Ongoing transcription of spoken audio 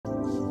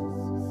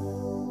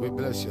We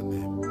bless your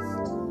name.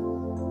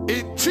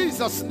 In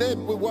Jesus'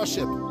 name we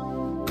worship.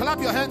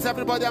 Clap your hands,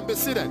 everybody, and be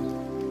seated.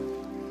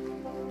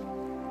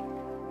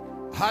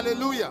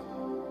 Hallelujah.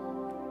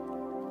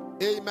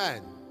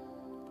 Amen.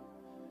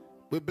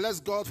 We bless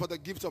God for the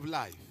gift of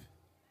life.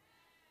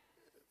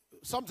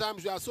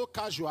 Sometimes we are so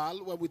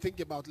casual when we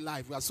think about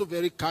life. We are so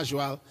very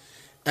casual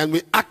and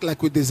we act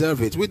like we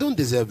deserve it. We don't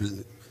deserve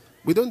it.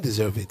 We don't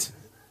deserve it.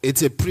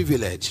 It's a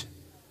privilege.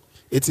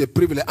 It's a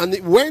privilege. And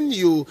when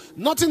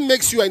nothing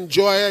makes you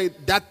enjoy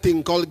that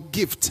thing called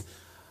gift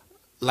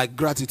like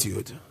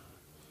gratitude.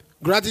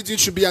 Gratitude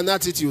should be an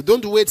attitude.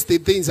 Don't wait till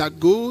things are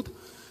good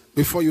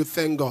before you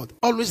thank God.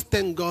 Always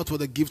thank God for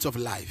the gift of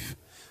life.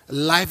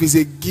 Life is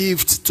a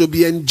gift to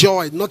be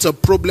enjoyed, not a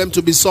problem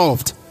to be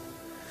solved.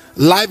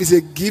 Life is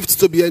a gift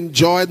to be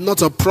enjoyed,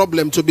 not a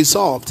problem to be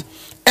solved.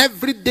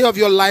 Every day of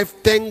your life,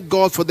 thank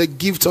God for the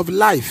gift of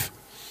life.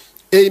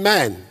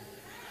 Amen.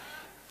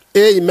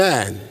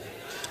 Amen.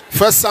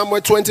 1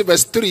 Samuel 20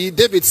 verse 3,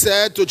 David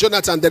said to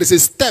Jonathan, there is a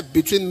step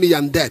between me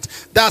and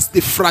death. That's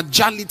the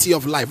fragility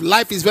of life.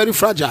 Life is very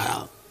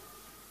fragile.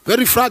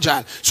 Very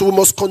fragile. So we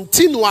must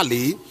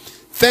continually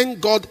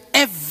thank God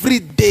every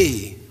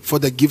day for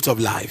the gift of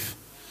life.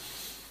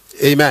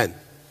 Amen.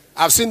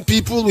 I've seen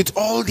people with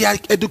all their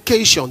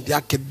education, their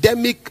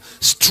academic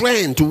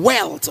strength,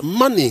 wealth,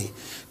 money,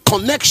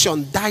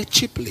 connection die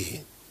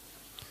cheaply.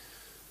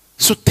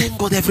 So thank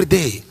God every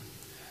day.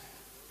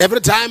 Every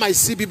time I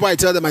see people, I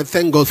tell them, I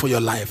thank God for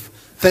your life.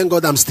 Thank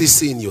God I'm still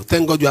seeing you.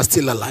 Thank God you are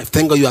still alive.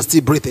 Thank God you are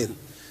still breathing.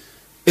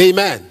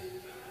 Amen.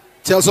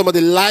 Tell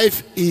somebody,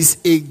 life is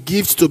a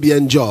gift to be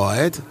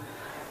enjoyed,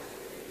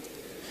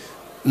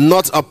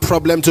 not a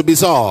problem to be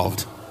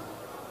solved.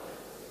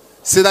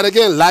 Say that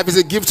again. Life is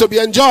a gift to be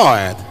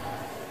enjoyed,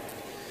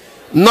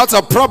 not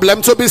a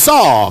problem to be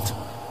solved.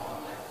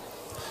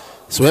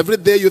 So every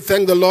day you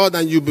thank the Lord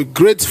and you be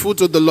grateful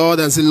to the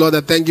Lord and say, Lord,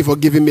 I thank you for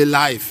giving me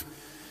life.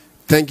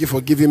 Thank you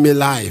for giving me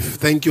life.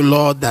 Thank you,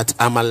 Lord, that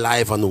I'm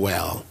alive and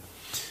well.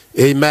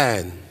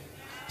 Amen.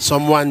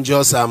 Someone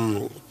just a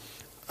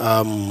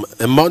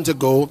month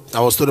ago,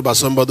 I was told about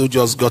somebody who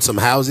just got some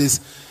houses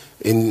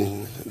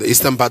in the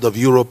eastern part of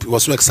Europe. He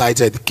was so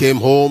excited. He came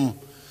home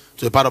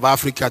to a part of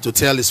Africa to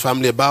tell his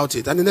family about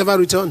it, and he never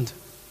returned.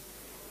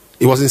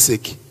 He wasn't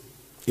sick.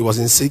 He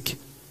wasn't sick.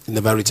 He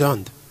never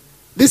returned.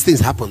 These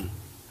things happen.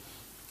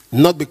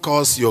 Not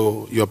because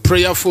you're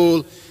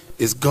prayerful.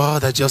 It's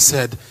God that just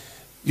said,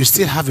 you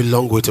still have a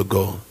long way to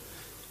go.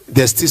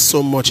 There's still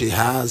so much He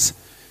has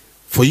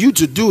for you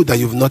to do that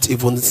you've not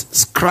even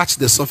scratched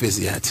the surface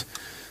yet.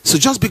 So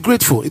just be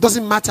grateful. It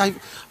doesn't matter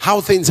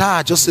how things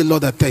are. Just say,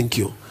 Lord, I thank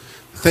you.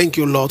 Thank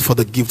you, Lord, for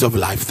the gift of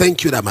life.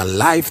 Thank you that I'm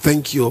alive.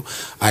 Thank you.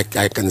 I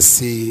can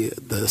see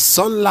the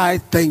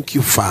sunlight. Thank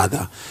you,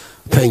 Father.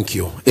 Thank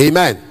you.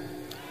 Amen.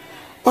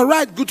 All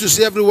right. Good to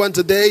see everyone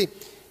today.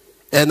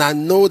 And I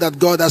know that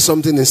God has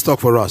something in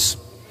stock for us.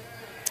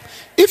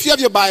 If you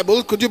have your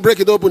Bible, could you break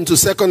it open to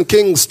 2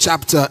 Kings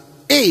chapter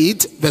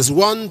 8, verse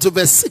 1 to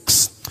verse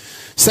 6.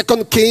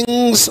 2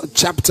 Kings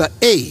chapter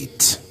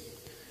 8.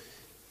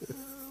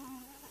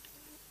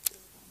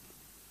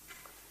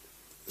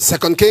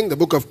 2 King, the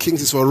book of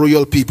Kings is for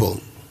royal people.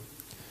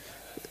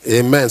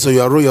 Amen. So you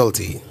are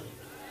royalty.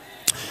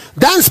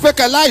 Then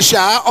spake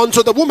Elisha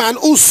unto the woman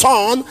whose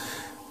son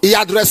he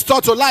had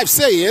restored to life,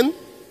 saying,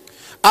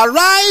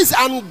 Arise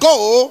and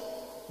go,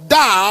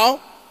 thou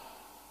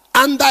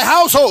and thy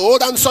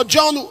household, and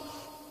sojourn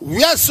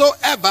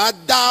wheresoever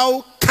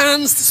thou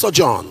canst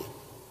sojourn.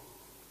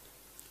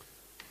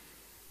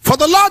 For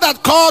the Lord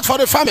hath called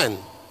for a famine,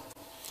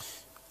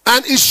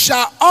 and it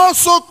shall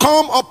also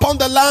come upon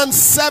the land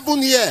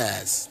 7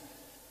 years.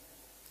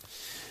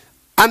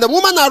 And the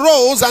woman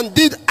arose and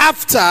did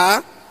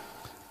after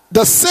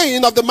the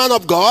saying of the man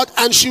of God,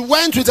 and she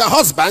went with her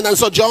husband and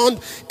sojourned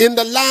in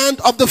the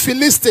land of the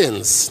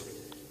Philistines.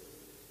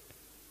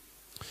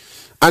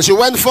 And she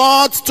went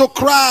forth to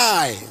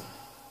cry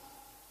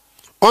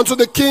unto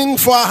the king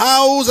for a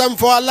house and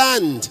for a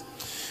land.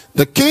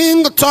 The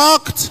king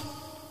talked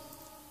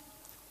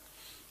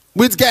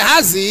with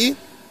Gehazi,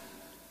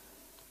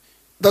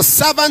 the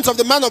servant of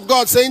the man of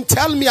God, saying,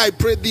 Tell me, I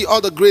pray thee,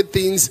 all the great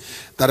things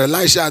that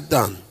Elisha had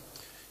done.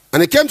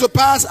 And it came to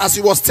pass, as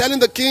he was telling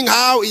the king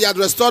how he had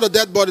restored a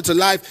dead body to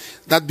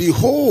life, that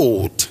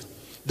behold,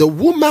 the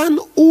woman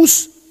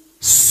whose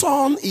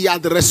son he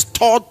had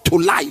restored to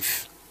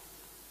life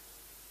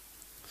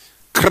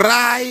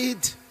cried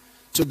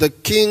to the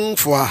king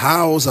for a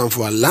house and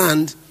for a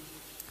land.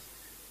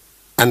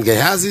 And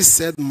Gehazi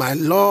said, My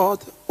lord,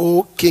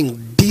 O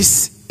king,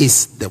 this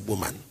is the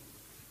woman.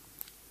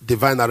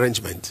 Divine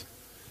arrangement.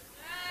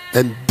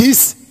 And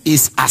this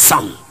is a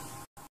son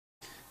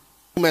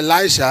whom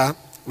Elisha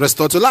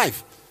restored to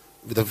life.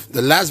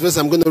 The last verse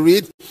I'm going to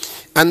read.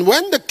 And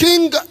when the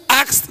king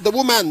asked the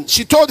woman,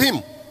 she told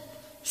him.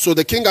 So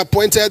the king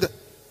appointed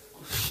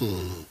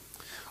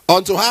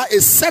unto her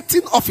a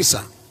certain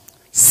officer,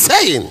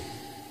 saying,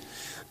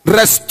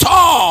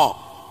 Restore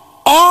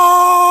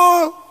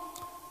all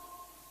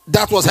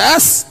that was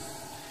hers,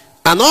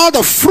 and all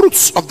the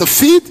fruits of the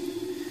field,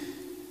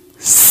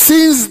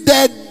 since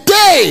the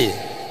day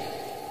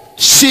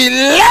she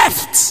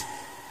left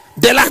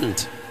the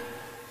land,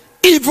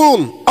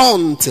 even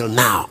until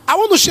now. I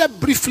want to share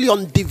briefly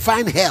on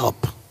divine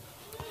help.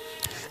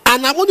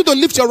 And I want you to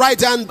lift your right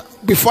hand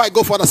before I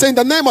go further. Say, in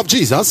the name of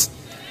Jesus,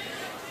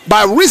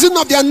 by reason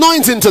of the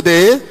anointing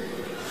today,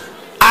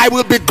 I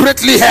will be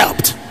greatly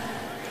helped.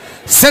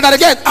 Say that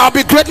again. I'll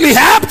be greatly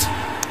helped.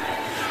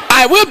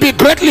 I will be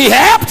greatly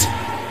helped.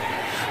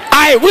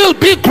 I will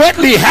be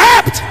greatly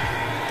helped.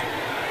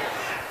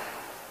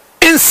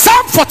 In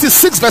Psalm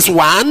 46 verse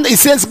 1, it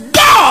says,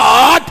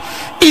 God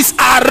is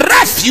our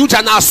refuge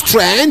and our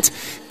strength,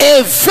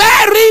 a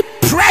very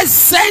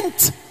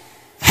present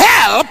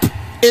help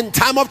in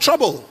time of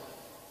trouble.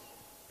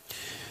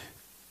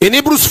 In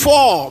Hebrews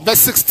 4 verse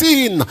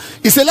 16,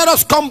 it says, let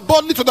us come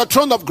boldly to the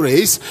throne of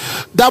grace,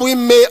 that we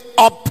may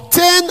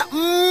obtain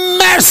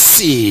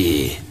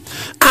mercy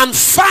and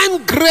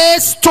find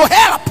grace to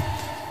help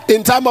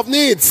in time of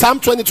need. Psalm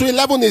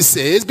 22:11, it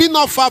says, be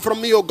not far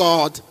from me, O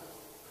God,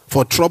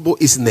 for trouble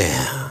is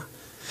near.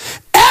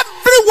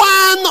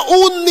 Everyone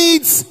who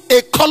needs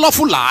a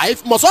colorful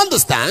life must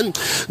understand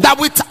that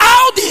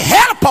without the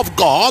help of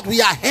God,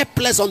 we are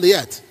helpless on the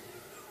earth.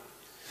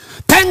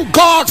 Thank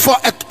God for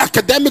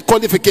academic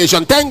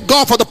qualification. Thank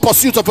God for the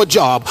pursuit of a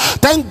job.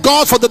 Thank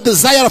God for the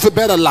desire of a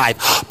better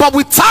life. But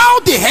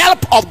without the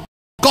help of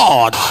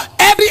God,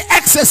 every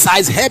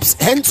exercise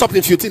ends up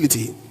in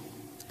futility.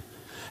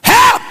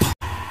 Help!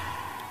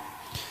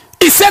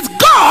 It says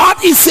God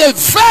is a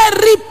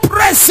very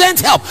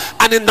present help,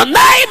 and in the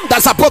name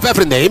that's above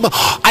every name,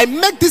 I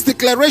make this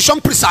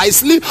declaration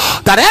precisely,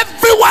 that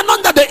everyone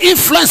under the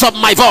influence of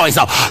my voice,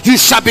 you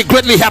shall be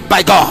greatly helped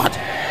by God.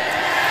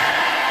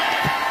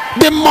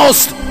 The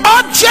most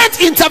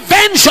urgent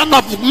intervention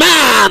of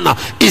man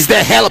is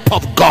the help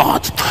of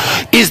God.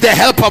 Is the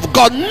help of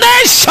God.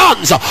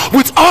 Nations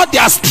with all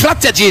their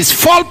strategies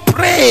fall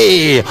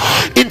prey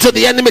into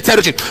the enemy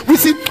territory.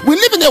 We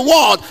live in a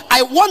world,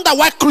 I wonder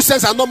why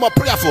Christians are no more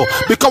prayerful,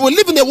 because we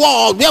live in a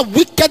world where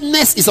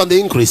wickedness is on the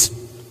increase.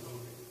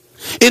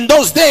 In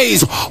those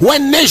days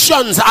when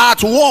nations are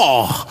at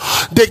war,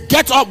 they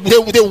get up, they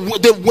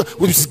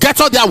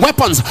get all their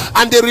weapons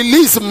and they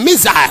release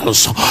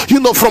missiles, you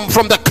know, from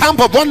the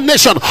camp of one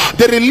nation.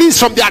 They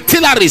release from the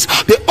artilleries,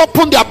 they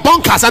open their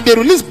bunkers and they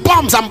release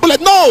bombs and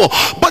bullets. No,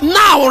 but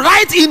now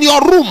right in your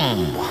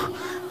room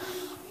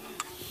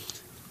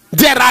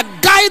there are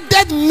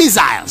guided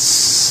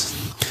missiles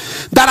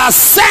that are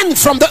sent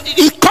from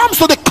it comes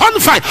to the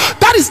confine.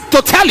 That is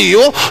to tell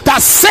you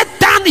that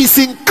Satan is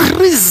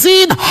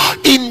increasing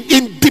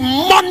in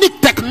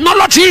demonic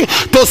technology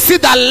to see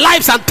their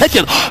lives are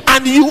taken,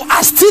 and you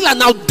are still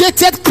an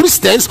outdated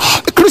Christian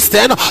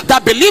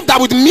that believe that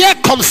with mere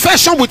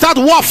confession without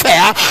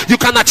warfare you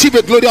can achieve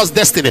a glorious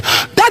destiny.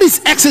 That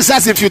is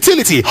exercise in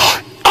futility.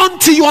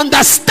 Until you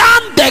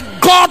understand the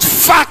God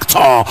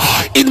factor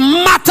in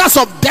matters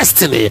of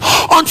destiny,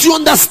 until you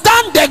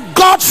understand the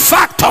God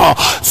factor.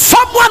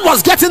 Someone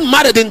was getting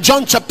married in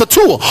John chapter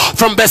 2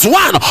 from verse 1.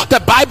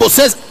 The Bible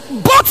says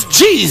both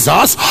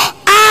Jesus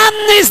and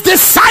his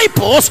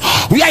disciples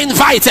were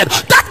invited.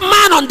 That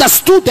man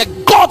understood the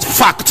God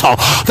factor.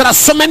 There are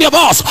so many of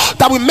us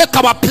that we make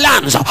our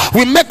plans,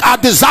 we make our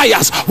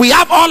desires, we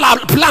have all our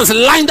plans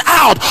lined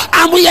out,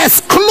 and we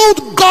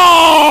exclude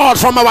God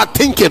from our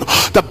thinking.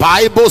 The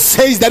Bible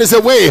says there is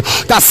a way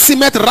that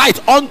seemeth right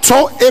unto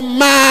a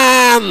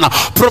man.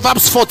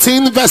 Proverbs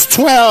 14 verse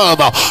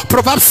 12,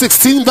 Proverbs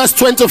 16 verse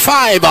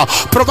 25,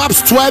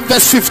 Proverbs 12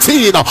 verse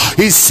 15.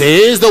 He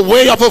says the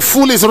way of a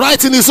fool is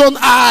right in his own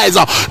eyes.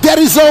 There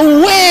is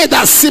a way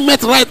that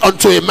seemeth right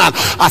unto a man.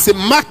 As a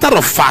matter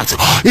of fact,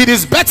 it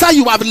is better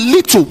you have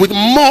little with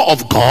more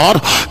of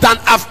God than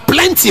have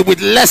plenty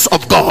with less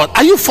of God.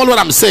 Are you following what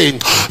I'm saying?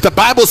 The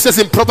Bible says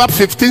in Proverbs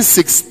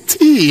 15:16,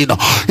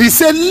 he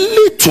said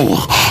little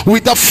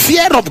with the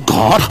fear of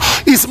God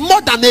is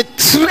more than a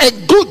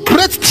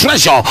great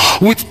treasure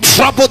with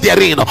trouble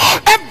therein.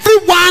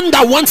 Everyone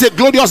that wants a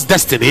glorious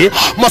destiny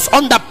must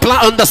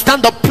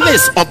understand the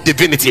place of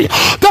divinity.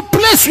 The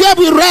place where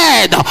we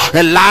read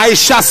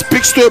Elisha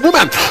speaks to a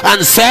woman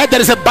and said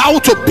there is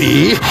about to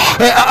be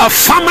a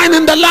famine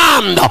in the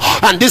land,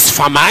 and this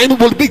famine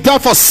will be there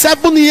for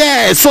 7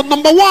 years. So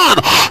number one,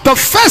 the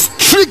first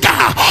trigger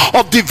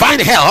of divine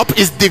help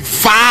is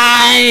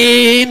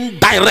divine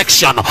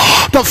direction.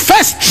 The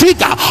first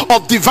trigger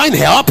of divine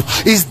help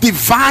is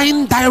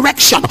divine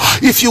direction.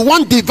 If you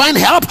want divine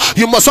help,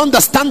 you must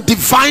understand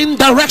divine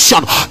direction.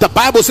 The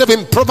Bible says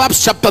in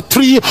Proverbs chapter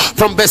 3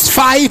 from verse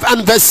 5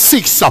 and verse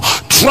 6,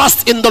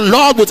 trust in the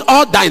Lord with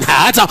all thine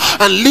heart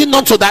and lean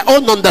not to thy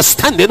own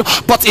understanding,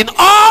 but in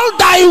all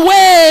thy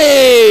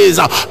ways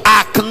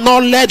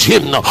acknowledge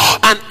him,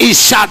 and he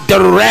shall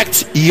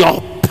direct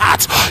your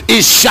path.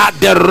 He shall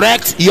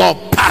direct your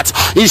path.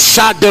 He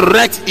shall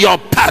direct your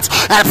path.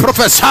 I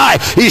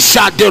prophesy, he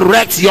shall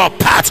direct your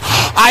path.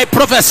 I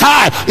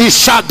prophesy, he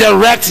shall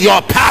direct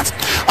your path.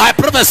 I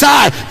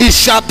prophesy, he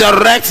shall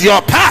direct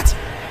your path.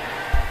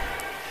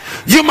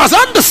 You must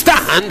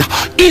understand,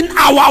 in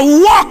our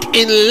walk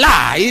in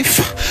life,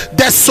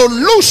 the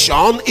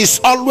solution is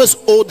always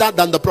older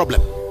than the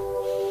problem.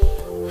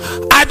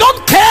 I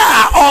don't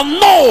care or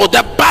know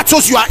the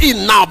battles you are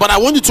in now, but I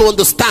want you to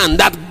understand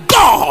that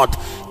God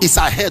is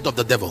ahead of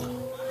the devil.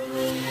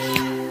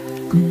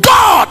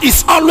 God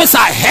is always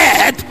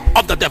ahead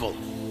of the devil.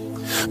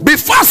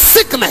 Before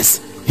sickness,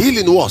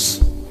 healing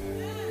was.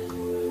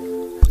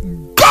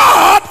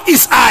 God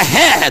is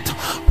ahead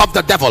of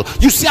the devil.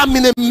 You see, I'm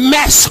in a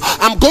mess.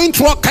 I'm going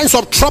through all kinds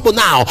of trouble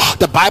now.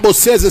 The Bible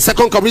says in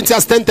 2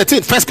 Corinthians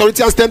 10:13, 1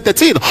 Corinthians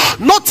 10:13,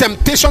 no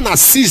temptation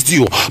has seized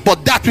you,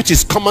 but that which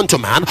is common to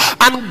man.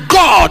 And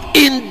God,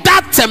 in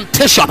that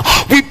temptation,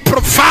 we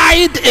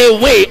provide a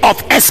way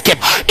of escape.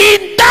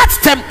 In that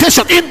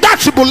temptation, in that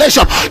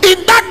tribulation, in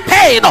that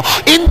pain,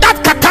 in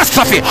that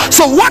catastrophe.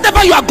 So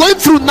whatever you are going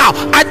through now,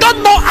 I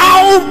don't know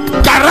how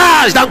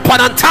garaged and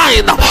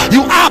quarantined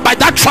you are by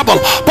that trouble,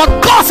 but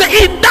God said,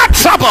 in that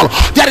trouble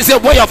there is a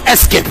way of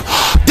escape.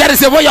 There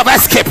is a way of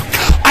escape.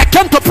 I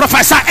came to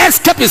prophesy,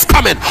 escape is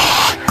coming.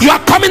 You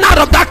are coming out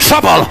of that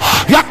trouble.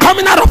 You are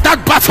coming out of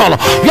that battle.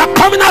 You are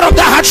coming out of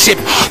that hardship.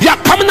 You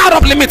are coming out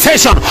of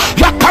limitation.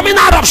 You are coming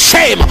out of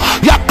shame.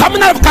 You are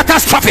coming out of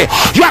catastrophe.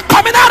 You are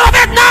coming out of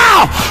it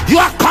now. You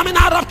are coming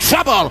out of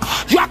trouble.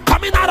 You are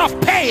coming out of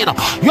pain.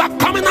 You are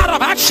coming out of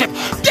hardship.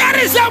 There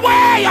is a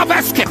way of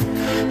escape.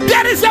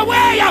 There is a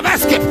way of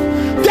escape.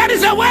 There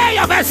is a way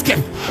of escape.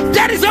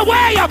 There is a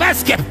way of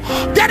escape.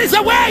 There is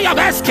a way of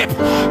escape.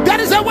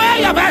 There is a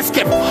way of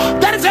escape.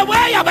 There is a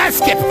way of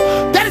escape.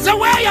 There is a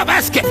way of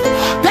escape.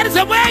 There is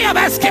a way of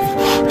escape.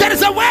 There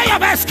is a way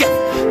of escape.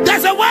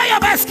 There's a way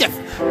of escape.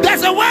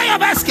 There's a way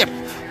of escape.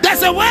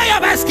 There's a way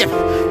of escape.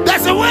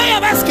 There's a way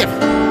of escape.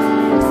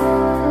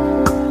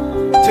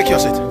 Take your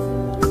seat.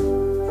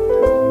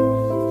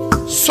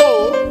 So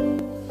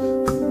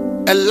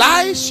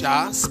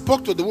Elisha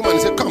spoke to the woman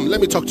and said, come,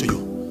 let me talk to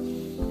you.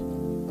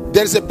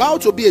 There's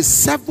about to be a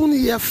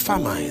 7-year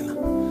famine.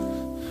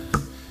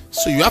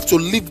 So you have to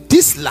leave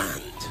this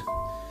land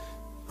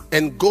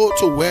and go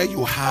to where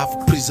you have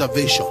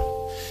preservation.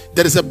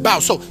 There is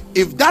about, so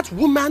if that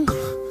woman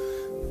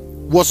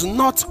was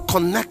not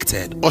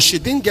connected, or she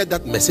didn't get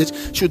that message,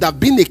 she would have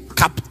been a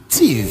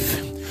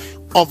captive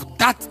of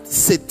that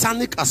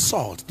satanic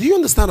assault. Do you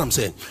understand what I'm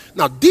saying?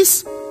 Now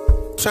this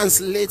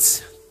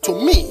translates to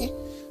me,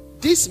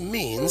 this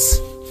means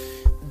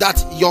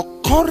that your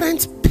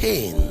current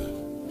pain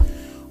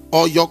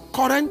or your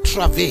current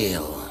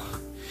travail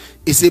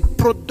is a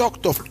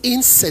product of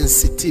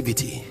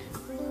insensitivity.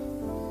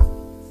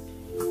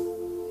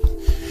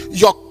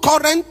 Your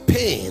current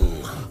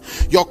pain,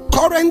 your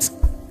current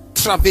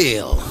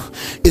travail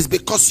is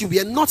because you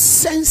were not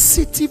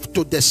sensitive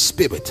to the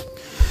spirit.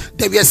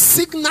 There were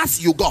signals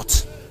you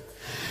got.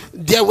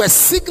 There were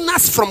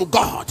signals from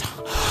God.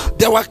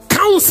 There were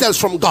counsels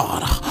from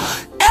God.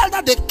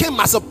 Either they came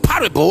as a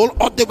parable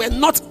or they were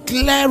not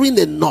glaring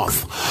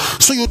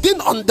enough. So you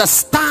didn't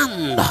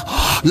understand.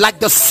 Like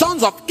the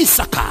sons of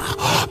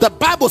Issachar, the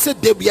Bible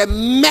said they were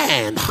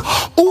men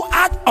who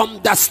had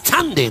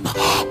understanding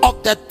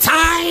of the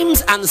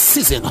times and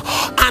season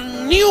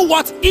and knew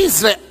what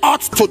Israel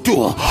ought to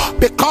do,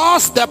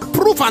 because the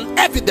proof and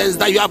evidence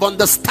that you have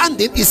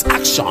understanding is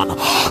action.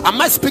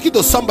 Am I speaking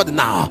to somebody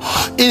now?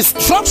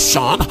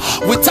 Instruction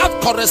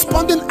without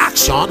corresponding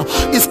action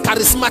is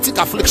charismatic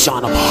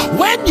affliction.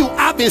 When you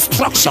have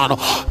instruction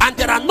and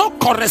there are no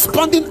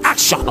corresponding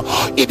action,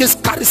 it is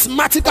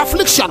charismatic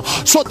affliction.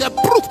 So the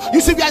proof, you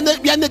see, we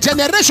are in a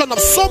generation of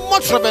so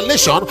much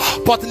revelation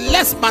but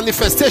less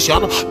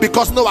manifestation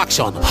because no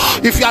action.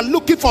 If you are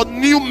looking for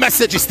new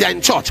messages, they are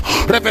in church.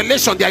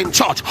 Revelation, they are in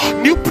church.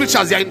 New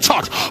preachers, they are in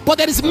church. But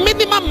there is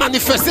minimum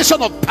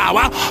manifestation of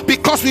power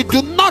because we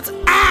do not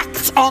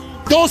act on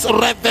those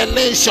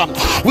revelations.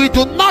 We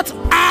do not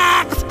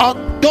act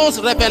on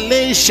those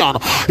revelations.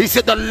 He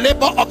said, the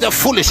labor of the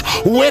foolish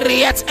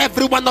wearieth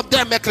every one of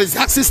them.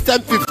 Ecclesiastes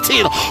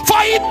 10:15. For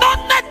he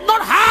knoweth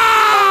not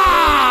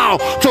how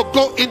to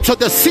go into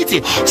the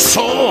city.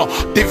 So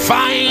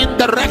divine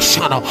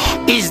direction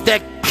is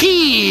the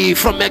key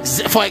for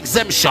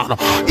exemption.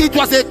 It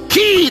was a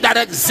key that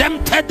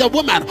exempted the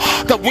woman.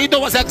 The widow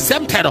was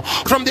exempted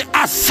from the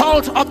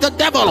assault of the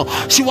devil.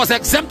 She was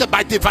exempted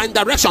by divine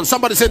direction.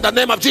 Somebody say, in the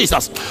name of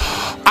Jesus,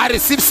 I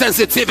receive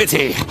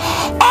sensitivity.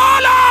 Oh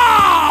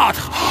Lord,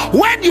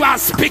 when you are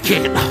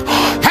speaking,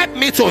 help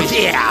me to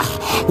hear.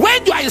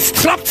 When you are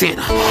instructing,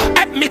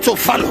 help me to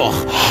follow.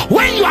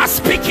 When you are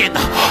speaking,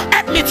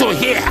 help me to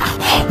hear.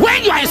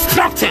 When you are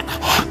instructing,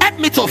 help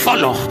me to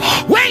follow.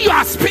 When you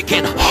are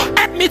speaking,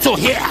 help me to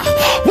hear.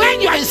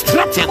 When you are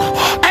instructing,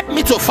 help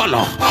me to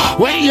follow.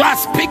 When you are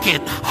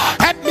speaking,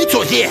 help me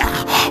to hear.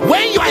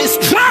 When you are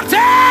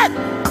instructing,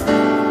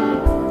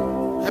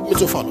 help me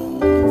to follow.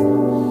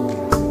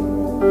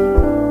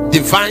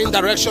 Divine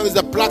direction is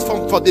the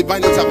platform for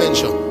divine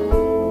intervention.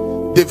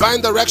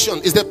 Divine direction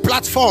is the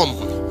platform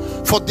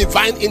for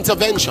divine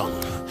intervention.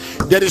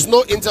 There is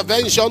no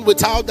intervention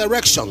without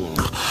direction.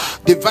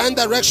 Divine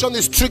direction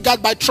is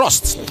triggered by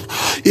trust.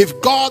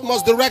 If God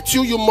must direct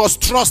you, you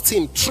must trust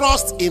him.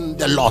 Trust in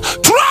the Lord.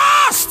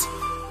 Trust.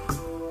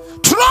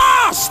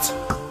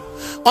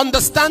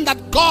 Understand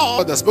that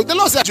God has spoken. The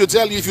Lord said, I should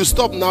tell you, if you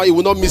stop now, he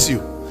will not miss you.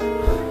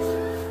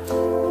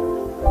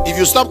 If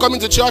you stop coming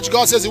to church,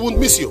 God says he won't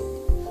miss you.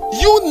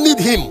 You need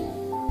him.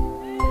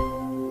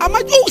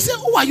 You say,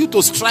 who are you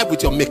to strive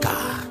with your maker?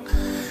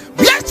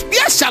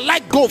 Where shall I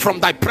go from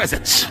thy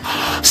presence?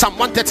 Psalm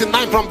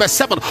 139 from verse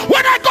 7.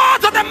 When I go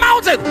to the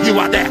mountain, you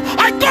are there.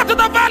 I go to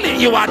the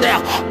valley, you are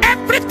there.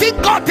 Everything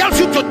God tells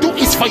you to do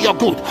is for your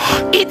good.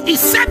 It is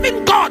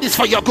serving God is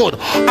for your good.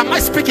 Am I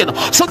speaking?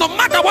 So no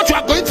matter what you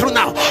are going through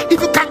now,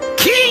 if you can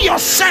key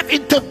yourself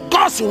into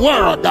God's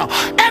word,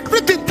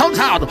 everything turns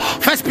out.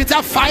 1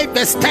 Peter 5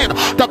 verse 10.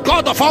 The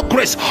God of all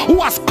grace,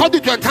 who has called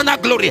you to eternal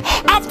glory,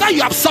 after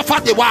you have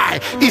suffered a while,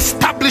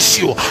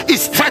 establish you,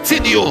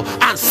 strengthen you,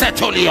 and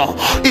settle you.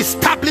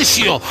 Establish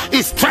you,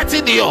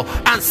 strengthen you,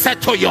 and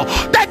settle you.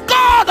 The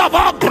God of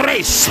all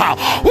grace,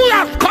 who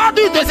has called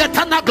you to his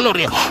eternal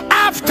glory,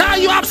 after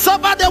you have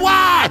suffered a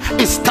while,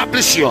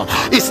 establish you,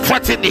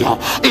 strengthen you,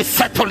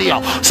 settle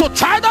you. So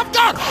child of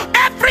God,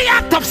 every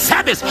act of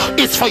service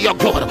is for your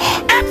good.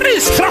 Every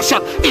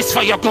instruction is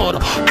for your good.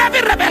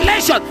 Every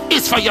revelation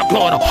is for your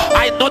good.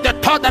 I know the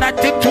thought that I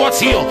think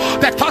towards you,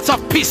 the thoughts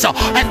of peace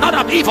and not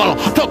of evil,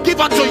 to give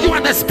unto you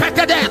an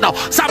expected end.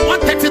 Psalm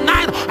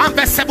 139 and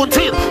verse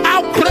 17.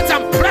 How great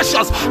and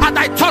precious are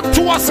thy thoughts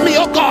towards me,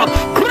 O God.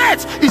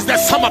 Great is the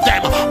sum of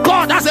them.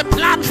 God has a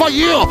plan for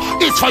you,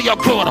 it's for your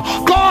good.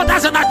 God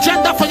has an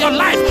agenda for your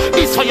life,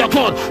 it's for your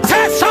good.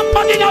 Tell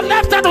somebody your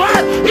left and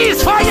right,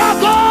 it's for your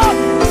good.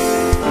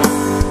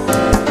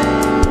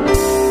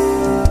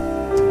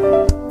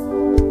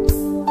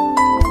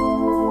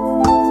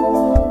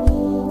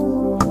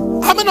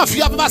 How many of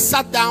you have ever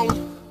sat down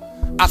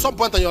at some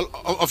point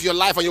of your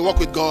life and you walk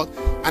with God,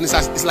 and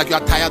it's like you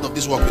are tired of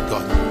this walk with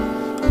God?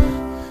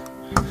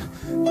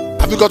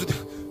 Have you got to?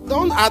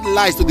 Don't add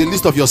lies to the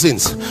list of your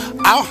sins.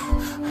 How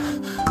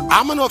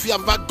many of you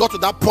have ever got to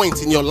that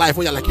point in your life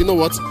where you're like, you know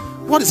what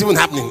is even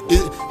happening?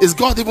 Is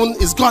God even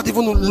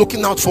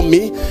looking out for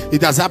me?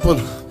 It has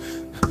happened.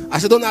 I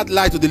said, don't add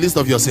lies to the list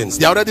of your sins.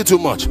 They're already too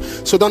much,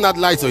 so don't add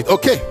lies to it.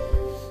 Okay,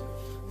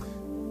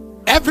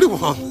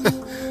 everyone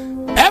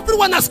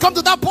has come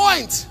to that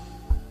point.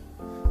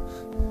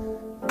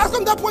 Has come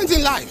to that point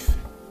in life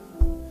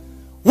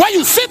where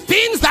you see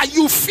things that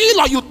you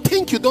feel or you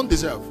think you don't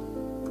deserve.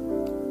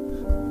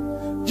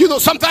 You know,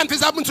 sometimes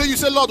this happens to you. You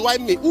say, Lord, why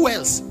me? Who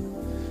else?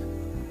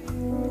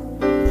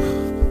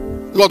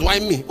 Lord, why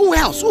me? Who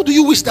else? Who do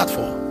you wish that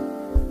for?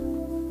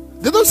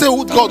 They don't say,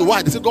 oh, God,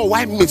 why? They say, God,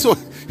 why me? So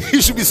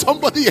it should be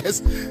somebody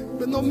else,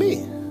 but not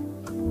me.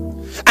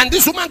 And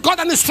this woman got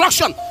an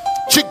instruction.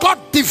 She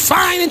got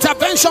divine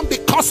intervention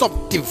because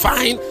of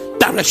divine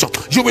direction.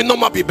 You will no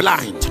more be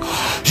blind.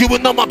 You will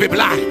no more be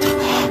blind.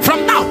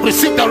 From now,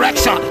 receive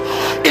direction.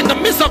 In the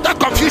midst of that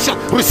confusion,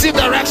 receive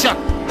direction.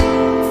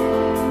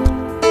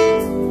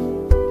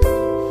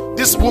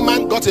 This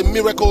woman got a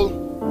miracle.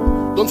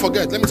 Don't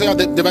forget, let me tell you how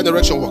the divine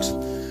direction works.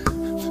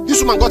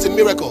 This woman got a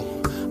miracle.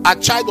 Her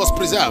child was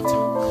preserved.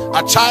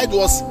 Her child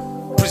was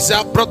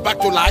preserved, brought back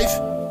to life.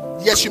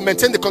 Yes, she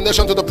maintained the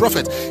connection to the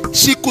prophet.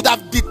 She could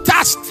have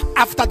detached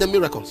after the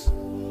miracles.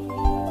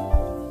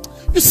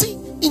 You see,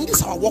 in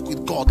this our walk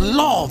with God,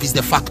 love is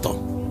the factor.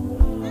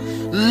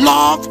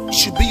 Love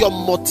should be your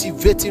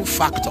motivating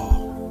factor.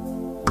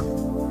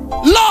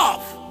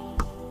 Love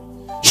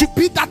should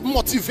be that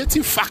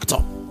motivating factor.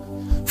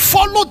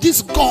 Follow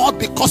this God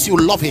because you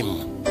love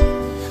him.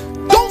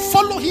 Don't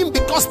follow him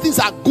because things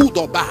are good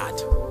or bad.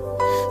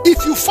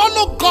 If you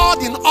follow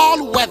God in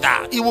all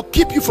weather, he will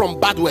keep you from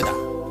bad weather.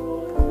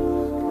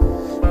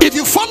 If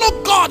you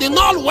follow God in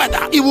all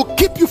weather, he will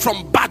keep you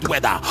from bad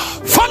weather.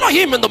 Follow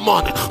him in the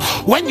morning.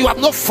 When you have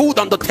no food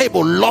on the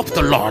table, love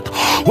the Lord.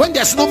 When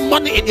there's no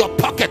money in your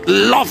pocket,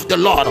 love the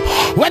Lord.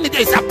 When it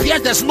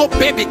appears there's no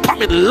baby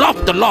coming,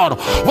 love the Lord.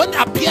 When it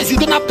appears you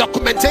don't have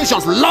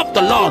documentations, love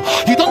the Lord.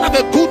 You don't have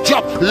a good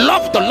job,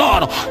 love the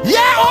Lord.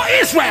 Yeah, O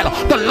Israel,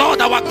 the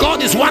Lord our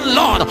God is one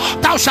Lord.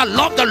 Thou shalt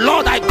love the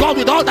Lord thy God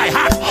with all thy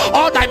heart,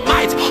 all thy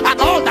might, and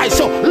all thy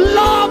soul.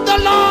 Love the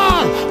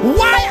Lord.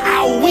 Why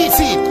are we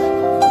see?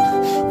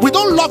 We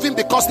don't love him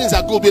because things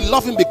are good. We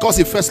love him because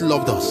he first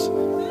loved us.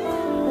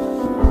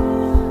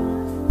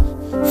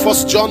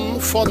 1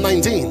 John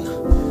 4:19.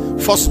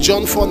 1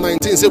 John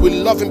 4:19 says we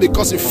love him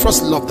because he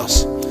first loved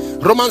us.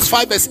 Romans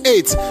 5 verse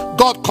 8.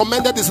 God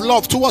commended his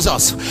love towards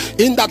us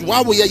in that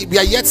while we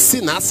are yet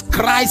sinners,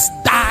 Christ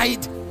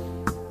died.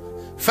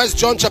 1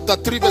 John chapter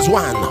 3 verse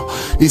 1.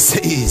 He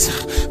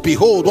says,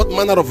 behold, what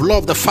manner of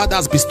love the Father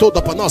has bestowed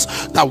upon us,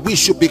 that we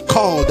should be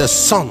called the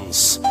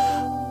sons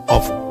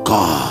of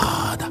God.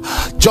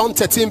 John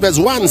 13 verse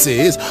 1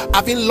 says,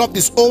 having loved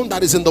his own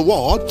that is in the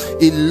world,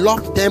 he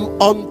loved them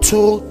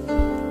unto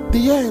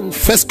the end.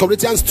 1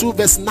 Corinthians 2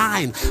 verse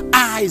 9.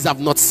 Eyes have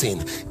not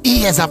seen,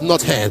 ears have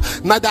not heard,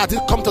 neither hath it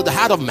come to the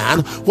heart of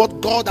man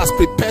what God has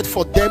prepared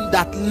for them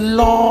that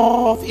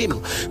love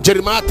him.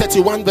 Jeremiah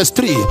 31 verse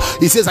 3.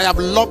 He says, I have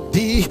loved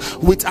thee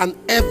with an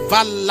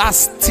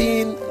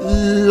everlasting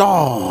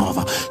love.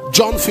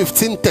 John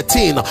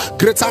 15:13.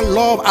 Greater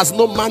love has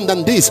no man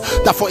than this,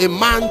 that for a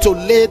man to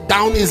lay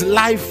down his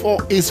life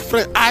for his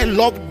friend. I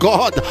love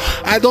God.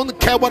 I don't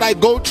care what I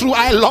go through.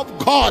 I love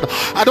God.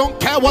 I don't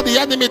care what the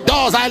enemy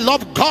does. I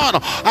love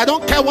God. I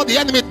don't care what the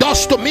enemy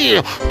does to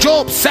me.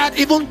 Job said,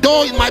 even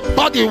though in my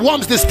body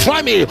worms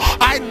destroy me,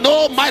 I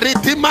know my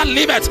Redeemer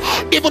liveth.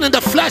 Even in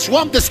the flesh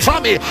worms destroy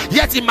me,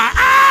 yet in my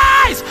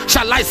eyes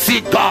shall I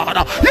see God.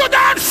 You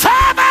don't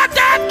serve a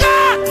dead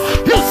God.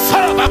 You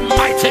serve a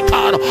mighty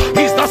God.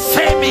 He's the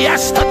same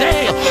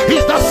yesterday.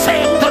 He's the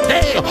same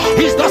today.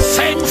 He's the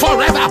same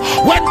forever.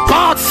 When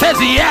God says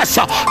yes,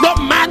 no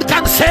man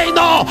can say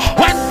no.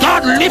 When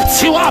God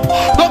lifts you up,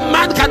 no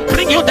man can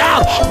bring you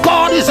down.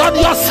 God is on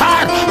your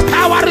side.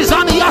 Power is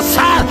on your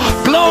side.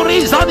 Glory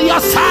is on your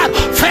side.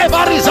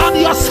 Favor is on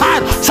your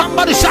side.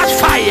 Somebody shout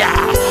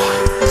fire.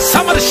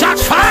 Somebody shout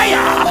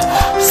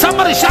fire.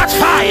 Somebody shout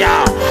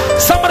fire.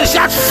 Somebody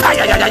shout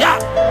fire. Yeah, yeah, yeah.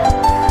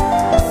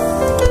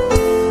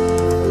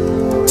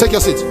 Take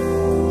your seat.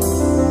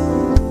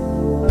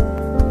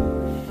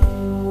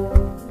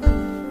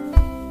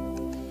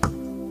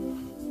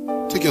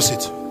 Take your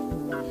seat.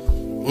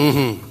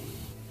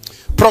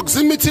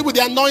 Proximity with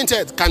the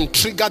anointed can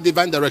trigger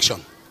divine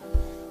direction.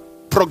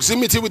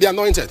 Proximity with the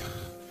anointed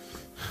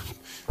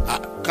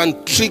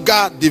can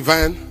trigger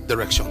divine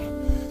direction.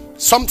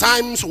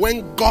 Sometimes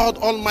when God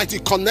Almighty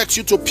connects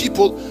you to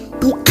people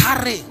who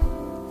carry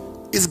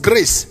his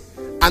grace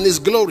and his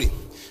glory,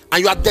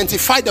 and you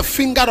identify the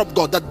finger of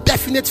God, the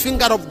definite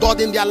finger of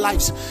God in their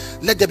lives,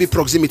 let there be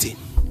proximity.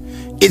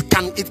 It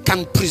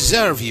can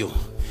preserve you.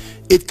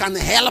 It can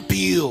help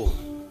you.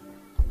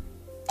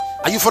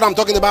 Are you what I'm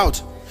talking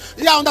about?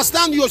 Yeah, I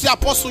understand you as the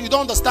apostle. You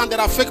don't understand there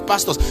are fake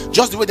pastors,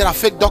 just the way there are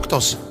fake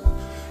doctors.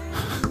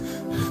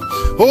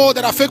 Oh,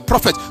 there are fake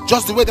prophets,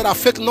 just the way there are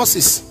fake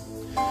nurses.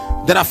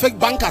 There are fake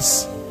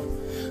bankers.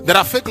 There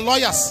are fake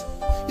lawyers.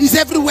 It's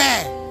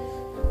everywhere.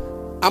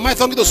 Am I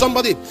talking to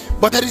somebody?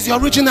 But there is the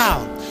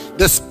original.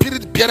 The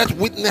Spirit beareth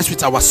witness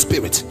with our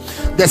spirit.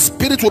 The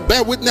Spirit will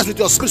bear witness with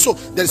your spirit. So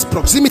there is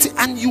proximity,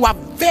 and you are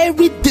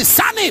very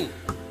discerning.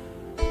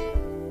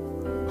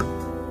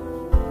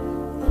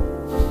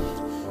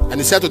 And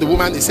he said to the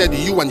woman, he said,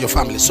 you and your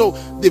family. So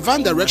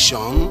divine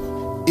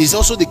direction is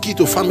also the key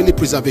to family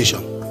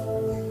preservation.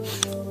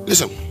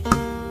 Listen,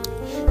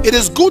 it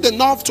is good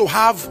enough to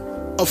have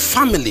a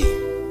family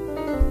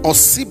or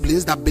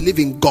siblings that believe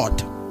in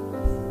God.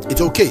 It's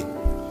okay.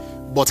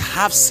 But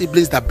have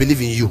siblings that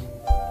believe in you.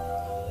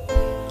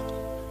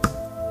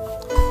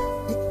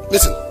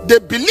 Listen, they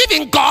believe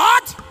in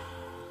God,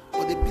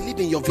 but they believe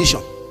in your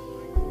vision.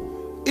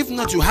 If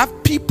not, you have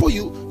people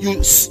you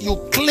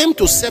claim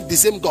to serve the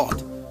same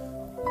God,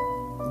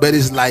 but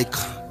it's like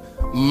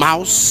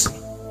mouse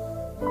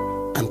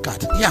and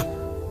cat. Yeah,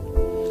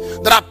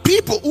 there are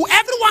people who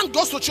everyone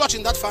goes to church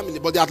in that family,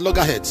 but they are at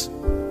loggerheads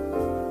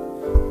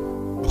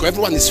because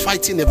everyone is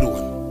fighting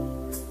everyone.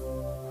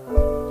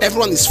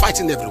 Everyone is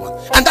fighting everyone,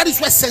 and that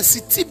is where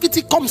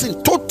sensitivity comes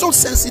in. Total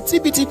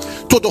sensitivity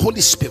to the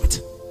Holy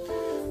Spirit.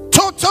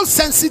 Total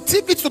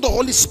sensitivity to the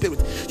Holy Spirit.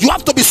 You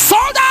have to be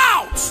sold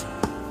out.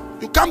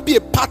 You can't be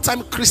a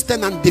part-time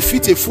Christian and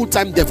defeat a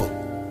full-time devil.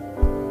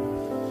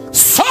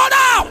 Sold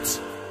out.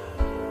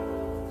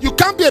 You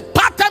can't be a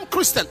part-time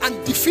Christian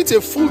and defeat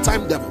a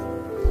full-time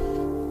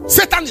devil.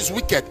 Satan is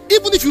wicked.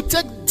 Even if you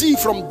take D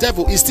from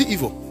devil, he's still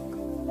evil.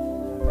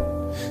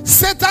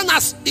 Satan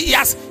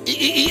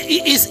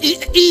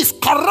is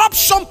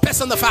corruption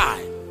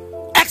personified,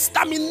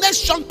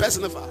 extermination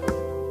personified.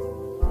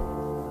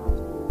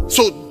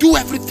 So do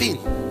everything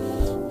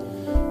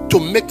to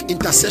make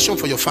intercession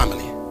for your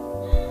family.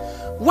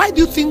 Why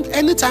do you think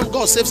anytime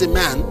God saves a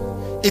man,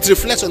 it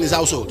reflects on his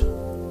household?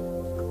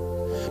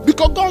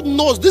 Because God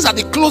knows these are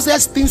the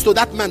closest things to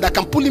that man that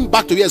can pull him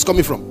back to where he's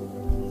coming from.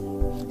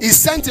 He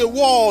sent a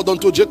word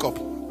unto Jacob.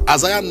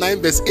 Isaiah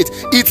 9 verse 8.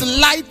 It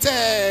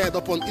lighted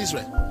upon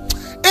Israel.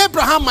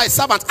 Abraham my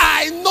servant,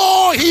 I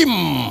know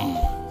him.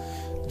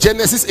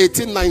 Genesis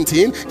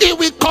 18:19. He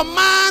will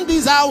command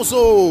his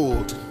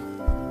household.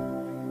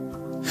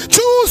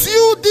 Choose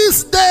you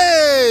this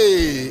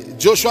day,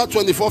 Joshua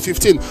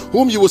 24:15,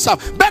 whom you will serve.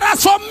 But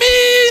as for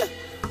me,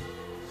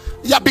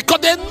 yeah, because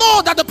they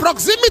know that the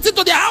proximity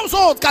to their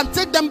household can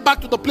take them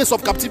back to the place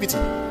of captivity.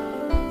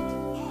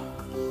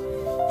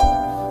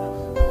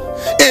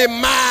 A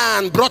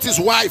man brought his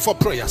wife for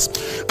prayers,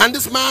 and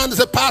this man is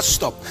a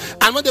pastor.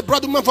 And when they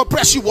brought the woman for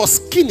prayer, she was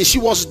skinny, she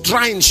was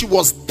drying, she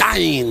was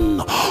dying.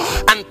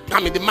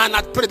 And the man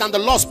had prayed, and the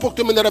Lord spoke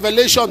to him in the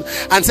revelation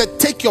and said,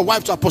 take your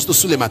wife to Apostle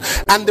Suleman.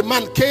 And the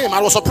man came.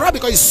 I was surprised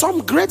because he's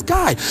some great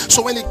guy.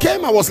 So when he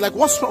came, I was like,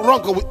 what's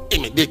wrong with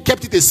him? They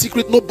kept it a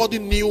secret. Nobody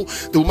knew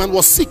the woman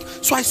was sick.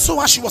 So I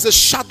saw her. She was a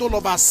shadow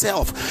of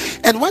herself.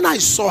 And when I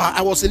saw her,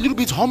 I was a little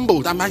bit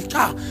humbled. I'm like,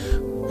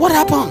 What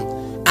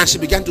happened? And she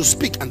began to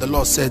speak, and the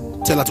Lord said,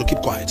 tell her to keep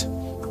quiet.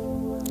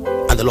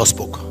 And the Lord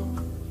spoke.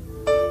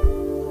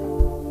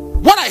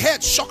 What I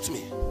heard shocked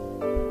me.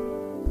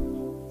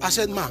 I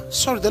said, ma,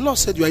 sorry, the Lord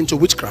said you are into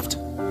witchcraft.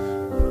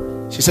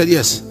 She said,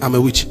 yes, I'm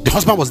a witch. The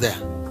husband was there.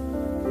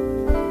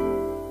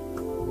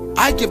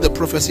 I gave the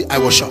prophecy. I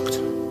was shocked,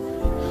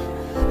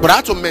 but I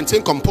had to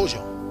maintain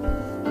composure.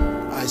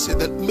 I said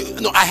that,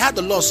 no, I heard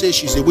the Lord say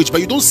she's a witch, but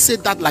you don't say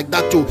that like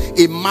that to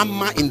a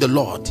mama in the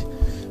Lord.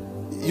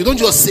 You don't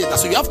just say that,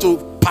 so you have to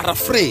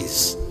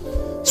paraphrase.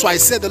 So I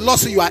said, the Lord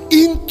said you are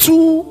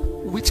into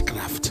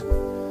witchcraft.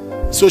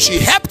 So she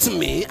helped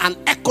me and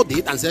echoed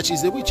it and said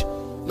she's a witch.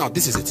 Now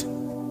this is it.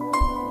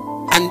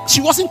 And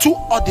she wasn't too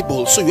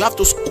audible, so you have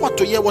to squat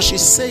to hear what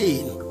she's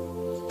saying.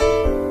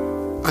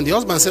 And the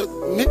husband said,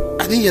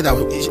 I didn't hear that.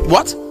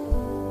 What?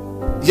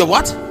 Yeah,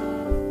 what?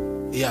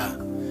 Yeah.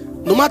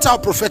 No matter how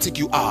prophetic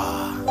you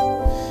are,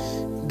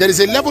 there is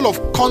a level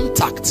of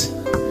contact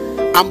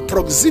and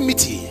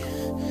proximity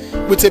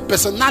with a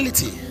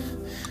personality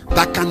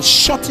that can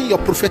shorten your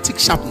prophetic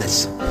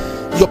sharpness.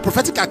 Your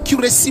prophetic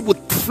accuracy would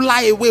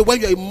fly away when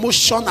your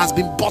emotion has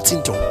been bought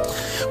into.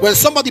 When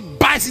somebody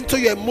bites into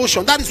your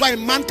emotion, that is why a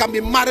man can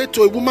be married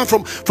to a woman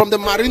from the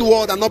marine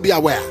world and not be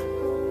aware.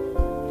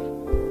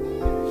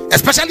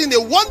 Especially in a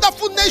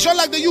wonderful nation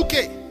like the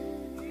UK.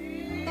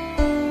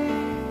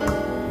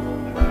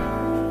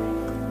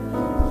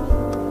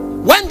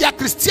 When their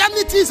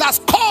Christianity is as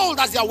cold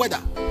as their weather,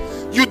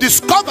 you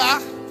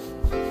discover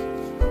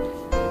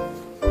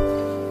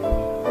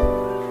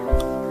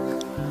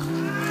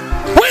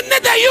we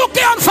need the UK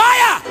on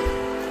fire.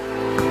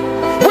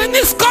 We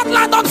need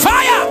Scotland on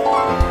fire.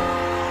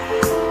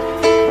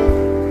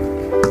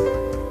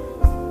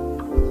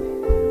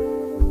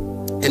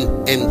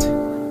 And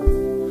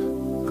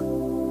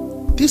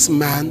this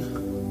man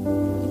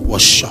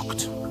was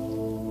shocked.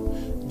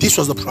 This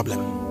was the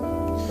problem.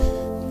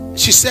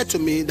 She said to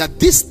me that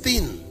this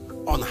thing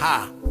on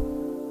her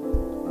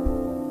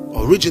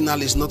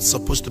originally is not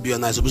supposed to be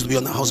on her, it's supposed to be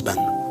on her husband.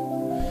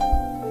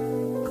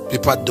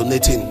 People are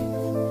donating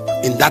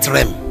in that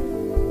realm.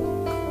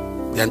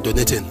 They are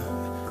donating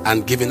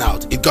and giving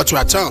out. It got to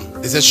her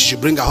turn. They said she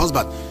should bring her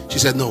husband. She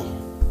said no.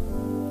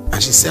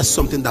 And she said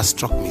something that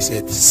struck me. She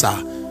said,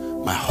 sir,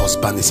 my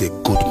husband is a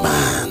good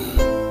man.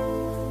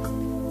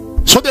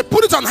 So they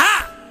put it on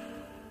her.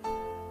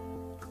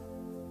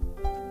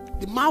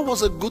 The man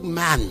was a good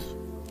man.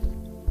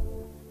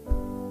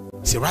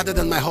 See, rather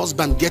than my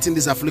husband getting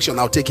this affliction,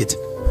 I'll take it.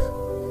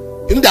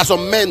 You know, there are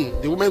some men,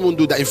 the women won't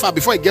do that. In fact,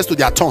 before it gets to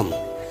their turn,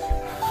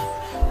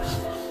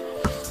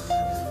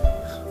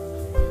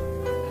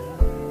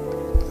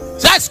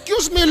 say,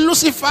 excuse me,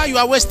 Lucifer, you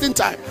are wasting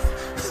time.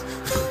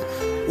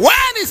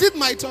 When is it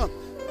my turn?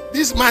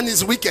 This man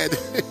is wicked.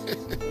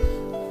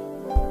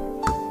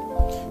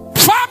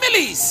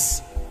 Families.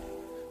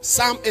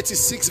 Psalm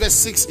 86 verse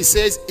 6, it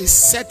says, is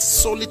set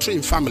solitary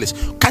in families.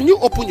 Can you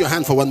open your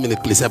hand for 1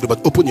 minute, please?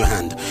 Everybody, open your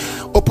hand.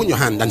 Open your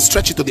hand and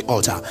stretch it to the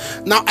altar.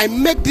 Now, I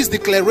make this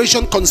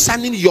declaration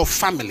concerning your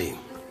family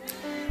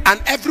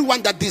and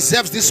everyone that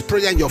deserves this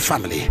prayer in your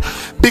family.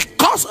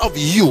 Because of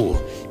you,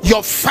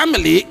 your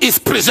family is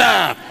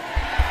preserved.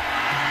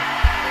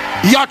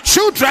 Your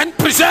children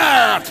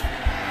preserved.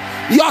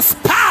 Your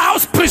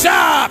spouse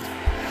preserved.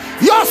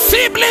 Your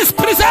siblings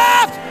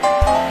preserved.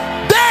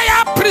 They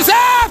are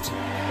preserved.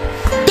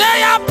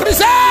 They are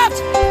preserved.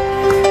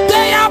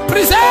 They are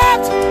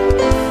preserved.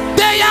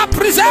 They are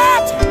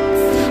preserved.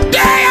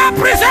 They are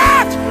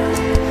preserved.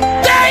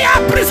 They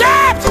are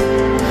preserved.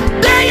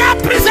 They are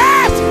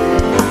preserved.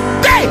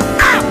 They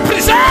are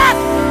preserved.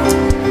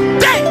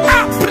 They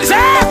are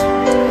preserved.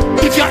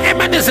 If your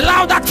amen is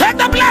louder, take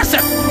the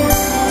blessing.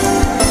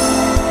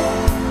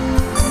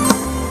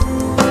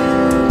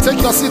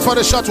 Take your seat for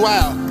a short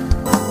while.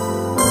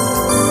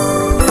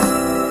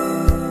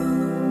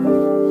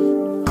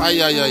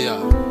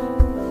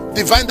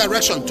 Divine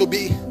direction to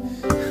be.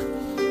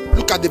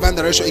 Look at divine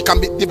direction. It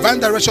can be, divine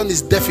direction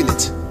is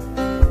definite.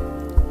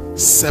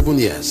 7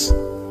 years.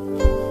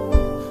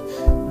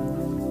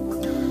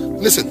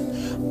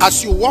 Listen,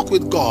 as you walk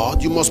with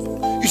God, you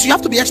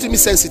have to be extremely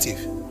sensitive.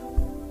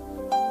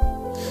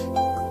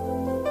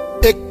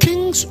 A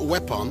king's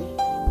weapon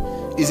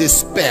is a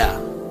spear,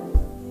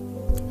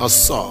 a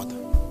sword.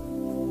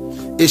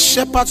 A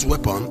shepherd's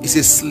weapon is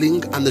a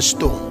sling and a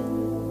stone.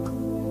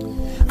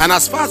 And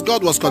as far as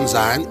God was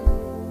concerned,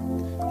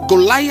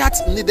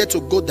 Goliath needed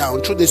to go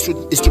down through the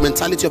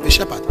instrumentality of a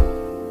shepherd.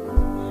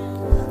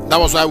 That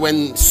was why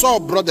when Saul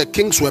brought the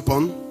king's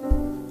weapon,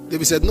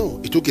 David said no,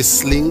 he took a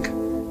sling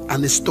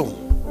and a stone.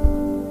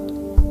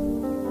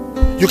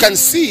 You can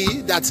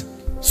see that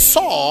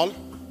Saul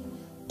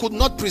could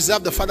not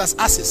preserve the father's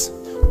asses.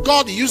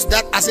 God used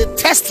that as a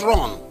test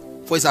run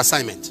for his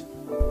assignment.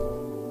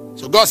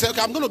 So God said,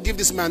 okay, I'm going to give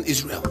this man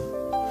Israel,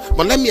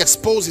 but let me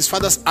expose his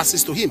father's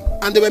asses to him.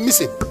 And they were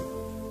missing.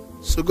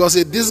 So God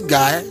said, this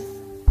guy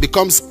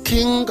becomes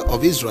king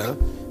of Israel,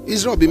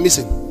 Israel will be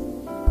missing.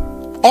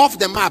 Off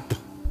the map.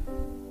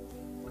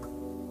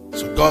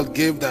 So God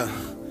gave the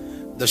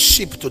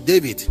sheep to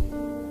David.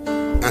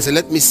 and said,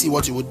 let me see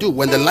what you would do.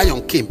 When the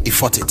lion came, he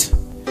fought it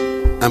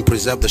and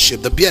preserved the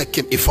sheep. The bear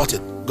came, he fought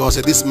it. God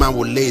said, this man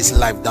will lay his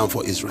life down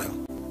for Israel.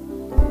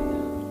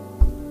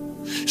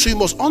 So you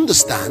must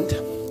understand,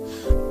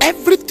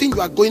 everything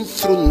you are going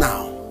through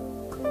now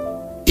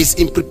is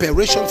in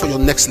preparation for your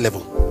next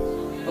level.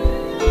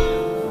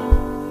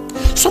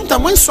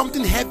 Sometimes when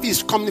something heavy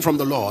is coming from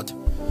the Lord,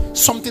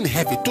 something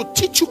heavy to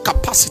teach you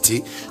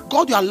capacity,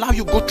 God will allow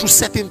you go through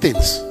certain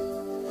things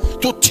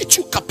to teach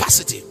you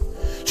capacity,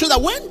 so that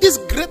when this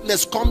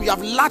greatness comes, you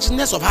have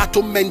largeness of heart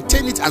to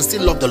maintain it and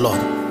still love the Lord.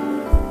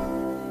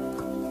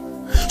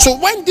 So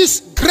when this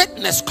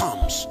greatness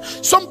comes,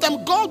 sometimes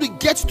God will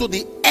get to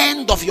the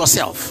end of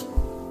yourself.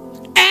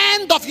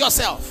 End of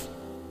yourself.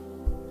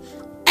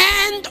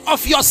 End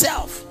of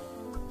yourself.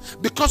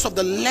 Because of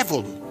the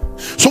level.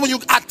 So when you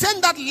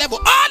attain that level,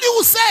 all you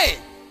will say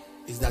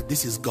is that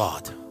this is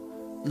God.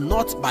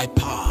 Not by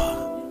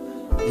power,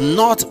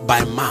 not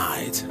by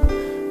might,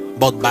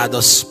 but by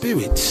the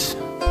Spirit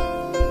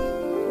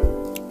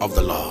of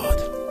the Lord.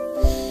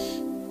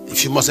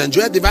 If you must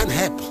enjoy divine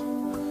help,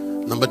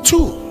 number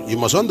two, you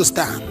must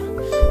understand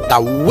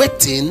that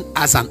waiting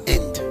has an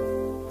end.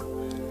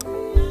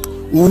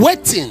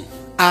 Waiting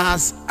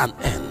has an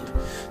end.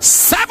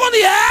 7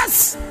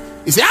 years.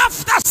 You see,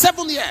 after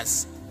 7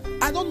 years,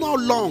 I don't know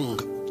how long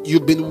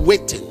you've been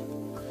waiting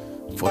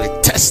for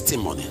a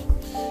testimony.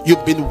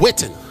 You've been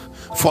waiting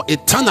for a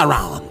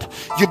turnaround.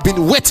 You've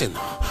been waiting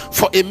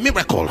for a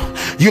miracle.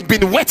 You've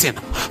been waiting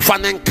for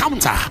an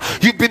encounter.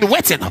 You've been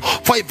waiting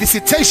for a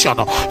visitation.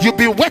 You've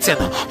been waiting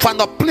for an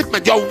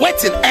upliftment. Your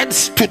waiting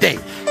ends today.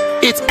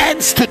 It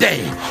ends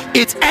today.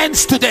 It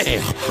ends today.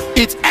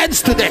 It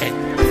ends today.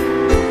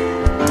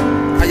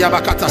 Do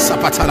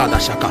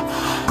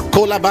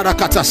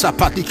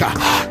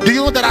you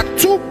know there are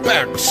two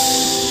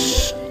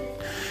birds?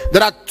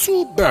 There are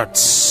two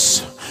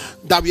birds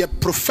that were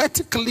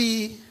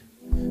prophetically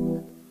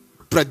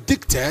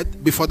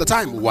predicted before the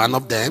time. One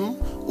of them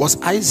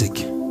was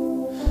Isaac.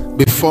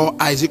 Before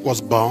Isaac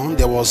was born,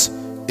 there was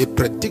a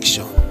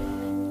prediction.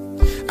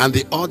 And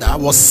the other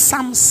was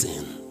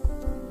Samson.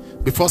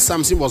 Before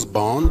Samson was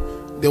born,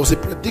 there was a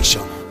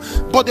prediction.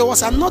 But there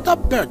was another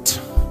bird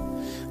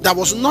that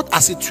was not,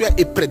 as it were,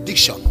 a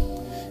prediction.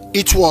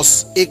 It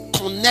was a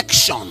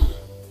connection,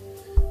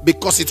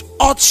 because it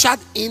ushered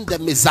in the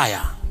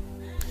Messiah.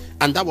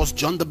 And that was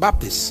John the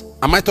Baptist.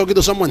 Am I talking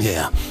to someone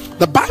here?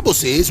 The Bible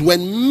says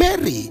when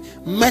Mary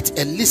met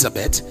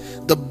Elizabeth,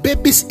 the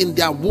babies in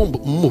their womb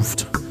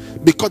moved,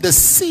 because the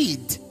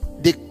seed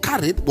they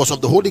carried was of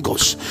the Holy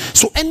Ghost.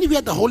 So anywhere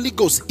the Holy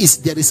Ghost is,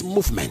 there is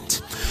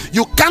movement.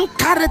 You can't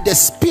carry the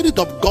Spirit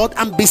of God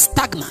and be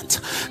stagnant.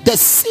 The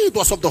seed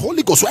was of the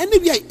Holy Ghost. So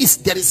anywhere it is,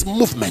 there is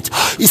movement.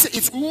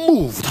 It's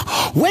moved.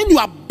 When you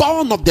are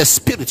born of the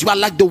Spirit, you are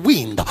like the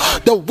wind.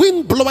 The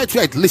wind bloweth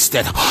where it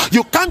listed.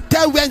 You can't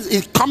tell when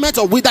it cometh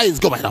or whither it's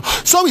going.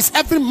 So is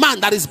every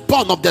man that is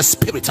born of the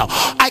Spirit.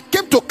 I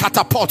came to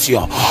catapult you.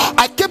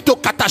 I came to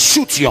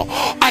catashoot you.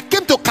 I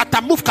came to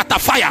catamove,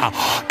 catafire.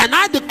 And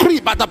I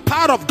decree by the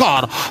power of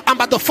God and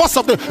by the force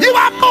of the, you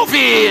are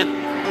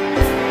moving.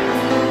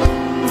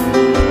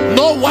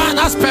 No one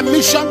has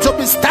permission to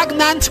be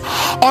stagnant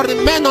or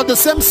remain on the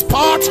same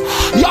spot.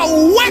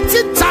 Your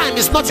waiting time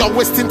is not your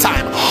wasting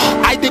time.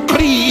 I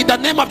decree in the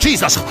name of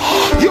Jesus,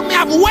 you may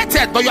have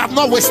waited, but you have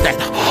not wasted.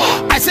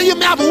 I say you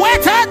may have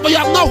waited, but you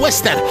have not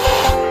wasted.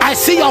 I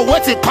see your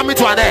waiting coming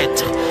to an end.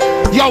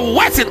 Your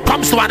waiting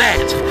comes to an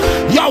end.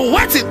 Your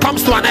waiting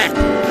comes to an end.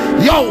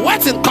 Your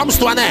waiting comes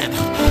to an end.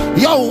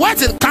 Your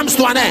waiting comes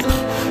to an end.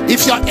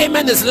 If your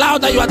amen is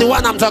louder, you are the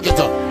one I'm talking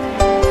to.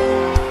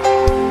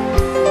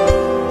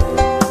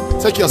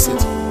 Take your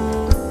seat.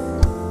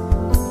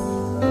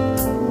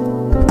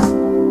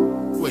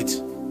 Wait.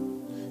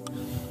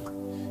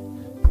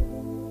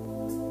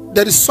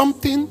 There is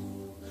something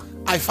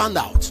I found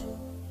out.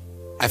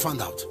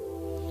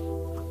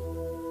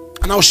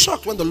 And I was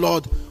shocked when the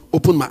Lord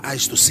opened my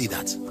eyes to see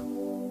that.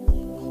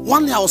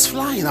 One day I was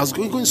flying. I was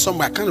going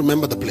somewhere. I can't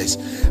remember the place.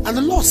 And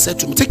the Lord said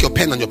to me, take your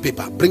pen and your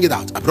paper. Bring it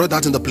out. I brought it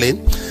out in the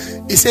plane.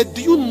 He said,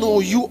 do you know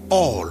you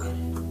all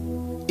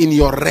in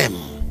your realm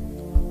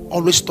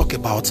always talk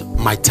about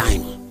my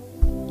time?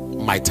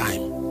 My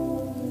time.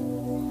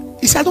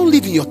 He said, I don't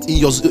live in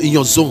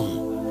your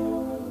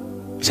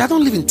zone. He said, I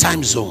don't live in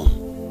time zone.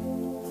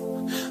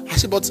 I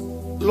said, but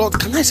Lord,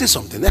 can I say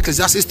something?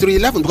 Ecclesiastes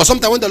 3:11. Because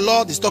sometimes when the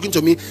Lord is talking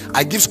to me,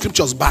 I give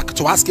scriptures back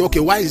to ask him, okay,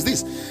 why is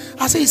this?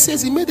 I say, he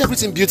says he made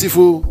everything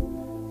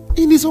beautiful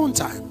in his own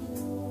time.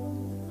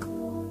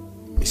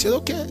 He said,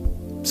 okay,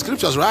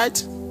 scriptures, right?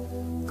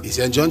 He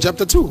said in John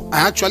chapter 2,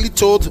 I actually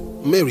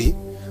told Mary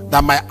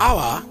that my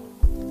hour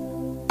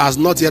has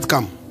not yet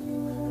come.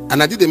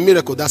 And I did a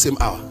miracle that same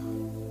hour.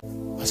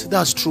 I said,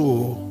 that's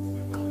true.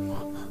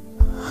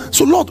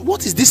 So Lord,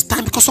 what is this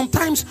time? Because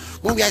sometimes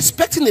when we are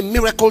expecting a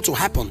miracle to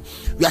happen,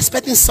 we are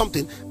expecting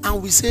something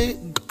and we say,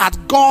 at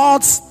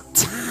God's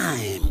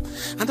time.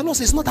 And the Lord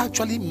says, it's not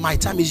actually my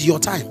time, it's your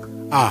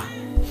time.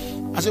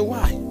 I said,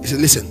 why? He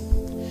said, listen,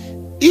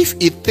 if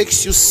it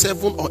takes you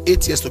 7 or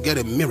 8 years to get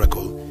a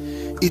miracle,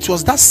 It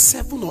was that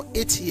 7 or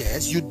 8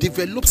 years you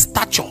developed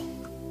stature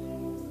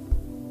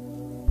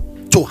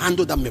to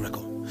handle that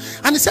miracle.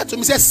 And he said to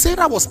me, he said,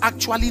 Sarah was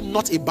actually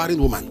not a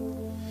barren woman.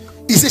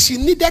 He said she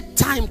needed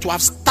time to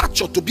have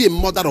stature to be a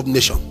mother of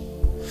nation.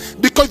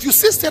 Because if you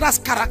see Sarah's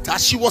character,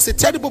 she was a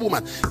terrible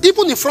woman.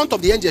 Even in front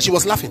of the angel, she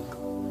was laughing.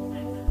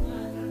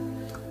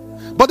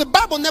 But the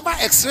Bible never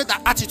x-rayed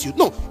that attitude.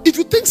 No, if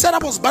you think Sarah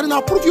was barren,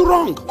 I'll prove you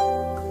wrong.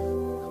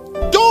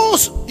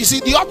 Those, you see,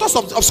 the authors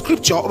of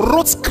scripture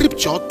wrote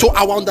scripture to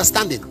our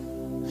understanding.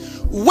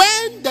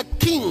 When the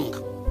king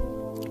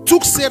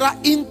took Sarah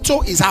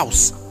into his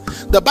house,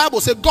 the Bible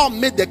said God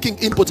made the king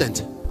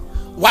impotent.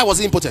 Why was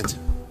he impotent?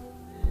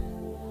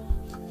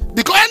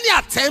 Because any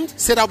attempt,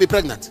 Sarah will be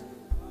pregnant.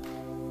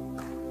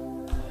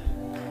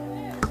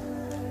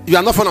 You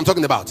are not what I'm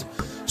talking about.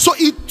 So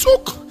it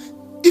took,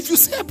 if you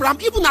see Abraham,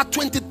 even at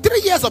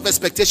 23 years of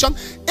expectation,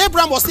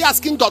 Abraham was still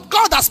asking God.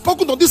 God has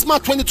spoken to this man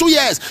 22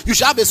 years. You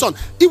shall have a son.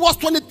 He was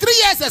 23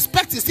 years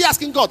expecting, still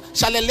asking God,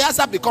 shall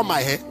Eliezer become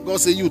my heir? God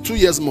said, you 2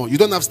 years more. You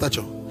don't have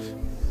stature.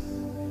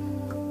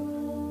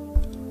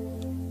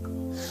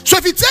 So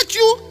if it takes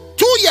you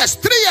 2 years,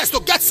 3 years to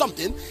get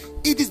something,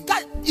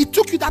 it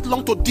took you that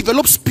long to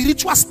develop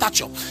spiritual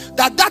stature,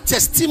 that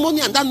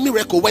testimony and that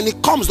miracle, when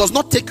it comes, does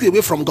not take you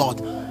away from God.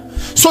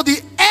 So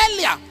the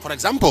earlier, for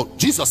example,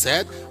 Jesus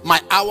said, my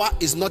hour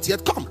is not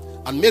yet come.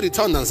 And Mary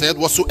turned and said,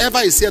 whatsoever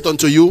is said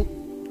unto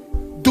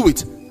you, do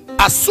it.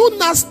 As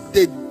soon as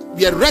they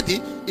were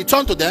ready, he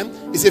turned to them,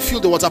 he said,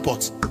 fill the water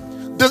pot.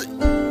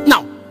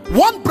 Now,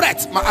 one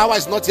breath, my hour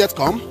is not yet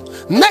come.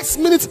 Next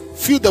minute,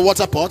 fill the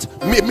water pot.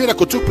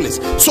 Miracle took place.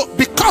 So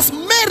because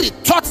Mary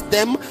taught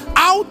them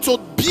how to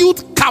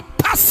build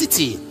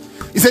capacity,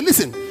 he said,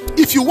 listen,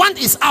 if you want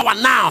his hour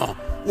now,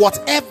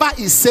 whatever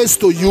he says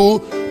to you,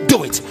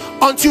 do it.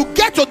 Until you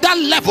get to that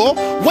level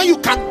where you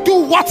can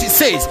do what he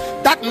says,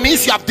 that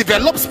means you have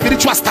developed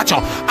spiritual stature.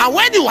 And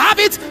when you have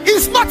it,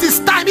 it's not his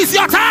time, it's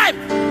your time.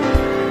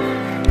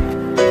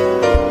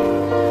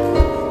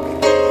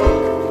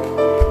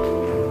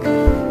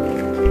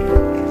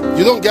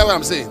 You don't get what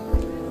I'm saying?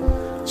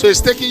 So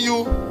it's taking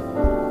you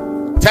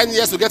 10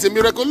 years to get a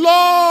miracle.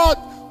 Lord,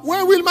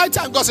 where will my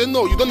time? God said,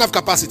 no, you don't have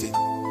capacity.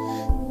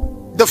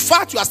 The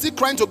fact you are still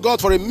crying to God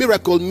for a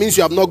miracle means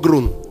you have not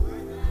grown.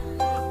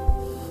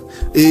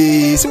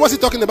 See what's he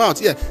talking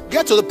about? Yeah,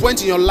 get to the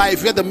point in your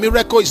life where the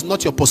miracle is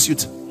not your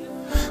pursuit.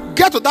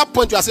 Get to that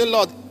point you are saying,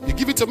 Lord, you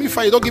give it to me,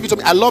 fine, you don't give it to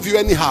me, I love you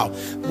anyhow.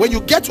 When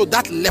you get to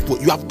that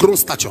level, you have grown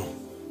stature.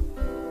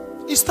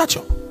 It's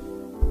stature.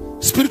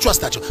 Spiritual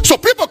stature. So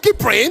people keep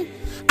praying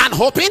and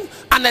hoping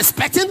and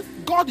expecting.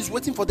 God is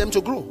waiting for them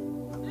to grow.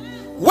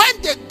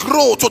 When they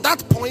grow to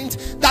that point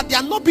that they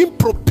are not being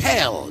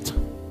propelled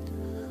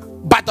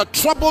by the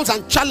troubles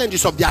and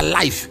challenges of their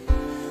life,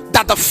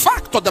 that the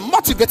factor, the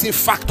motivating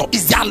factor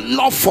is their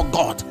love for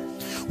God.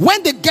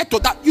 When they get to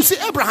that, you see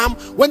Abraham,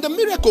 when the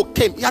miracle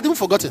came, he had even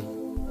forgotten.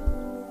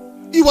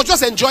 He was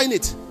just enjoying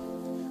it.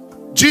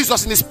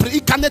 Jesus in his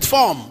pre-incarnate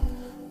form,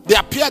 they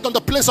appeared on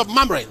the plains of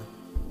Mamre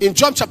in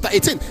John chapter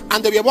 18,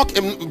 and they were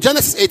walking in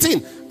Genesis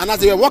 18, and as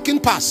they were walking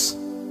past,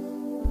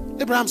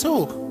 Abraham said,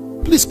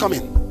 oh, please come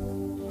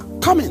in.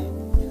 Come in.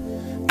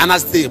 And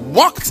as they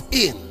walked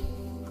in,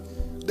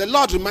 the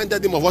Lord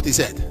reminded him of what he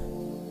said.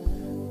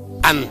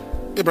 And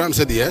Abraham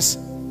said yes.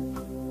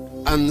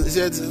 And he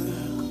said,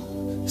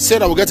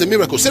 Sarah will get a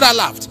miracle. Sarah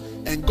laughed.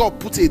 And God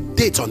put a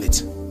date on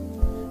it.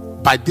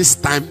 By this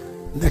time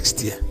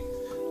next year.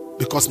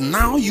 Because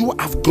now you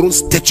have grown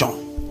stature.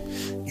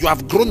 You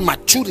have grown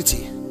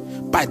maturity.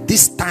 By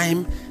this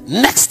time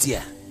next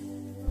year.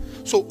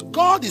 So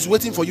God is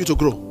waiting for you to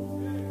grow.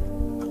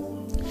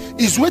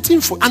 He's waiting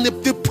for, and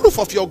the proof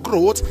of your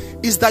growth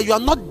is that you are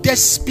not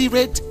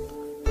desperate.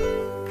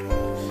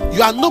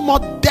 You are no more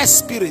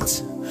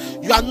desperate.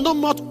 You are no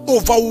more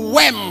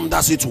overwhelmed,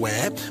 as it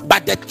were, by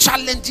the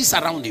challenges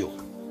around you.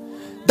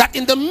 That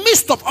in the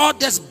midst of all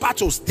these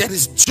battles, there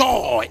is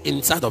joy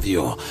inside of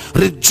you.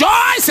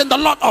 Rejoice in the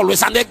Lord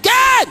always and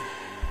again.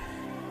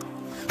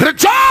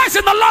 Rejoice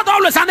in the Lord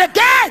always and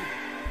again.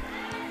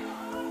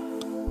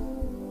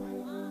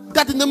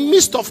 That in the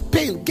midst of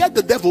pain, get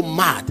the devil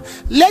mad.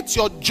 Let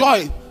your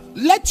joy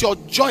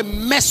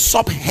mess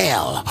up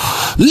hell.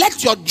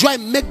 Let your joy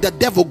make the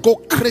devil go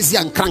crazy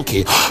and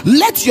cranky.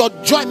 Let your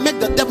joy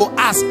make the devil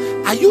ask,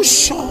 are you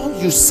sure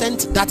you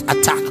sent that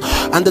attack?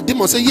 And the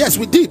demon said, yes,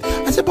 we did.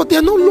 I said, but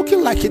they're not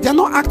looking like it. They're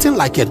not acting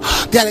like it.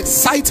 They're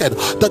excited.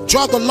 The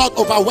joy of the Lord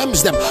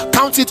overwhelms them.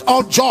 Count it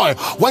all joy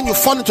when you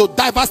fall into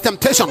diverse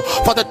temptation,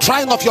 for the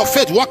trying of your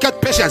faith worketh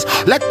patience.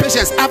 Let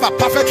patience have a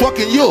perfect work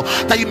in you,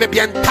 that you may be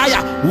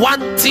entire,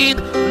 wanting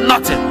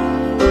nothing.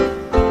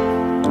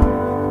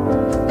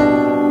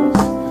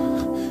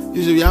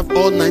 Usually we have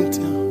all night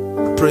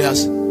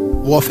prayers,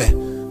 warfare,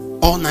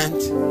 all night,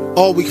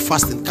 all week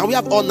fasting. Can we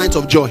have all night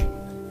of joy?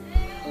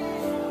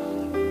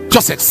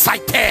 Just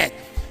excited.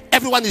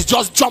 Everyone is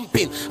just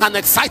jumping and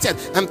excited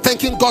and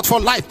thanking God for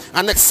life,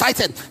 and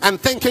excited and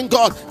thanking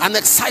God, and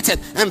excited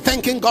and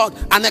thanking God,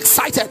 and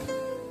excited.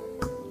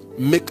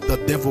 Make the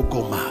devil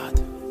go mad.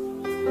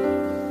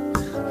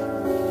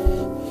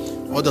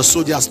 All the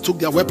soldiers took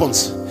their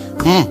weapons.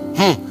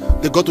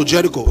 They got to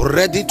Jericho,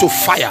 ready to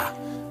fire.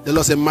 The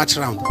Lord said, march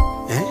round.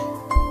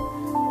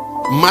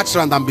 March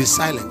round and be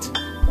silent.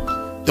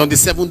 Then on the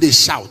 7th day,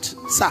 shout.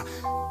 Sir,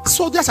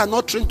 soldiers are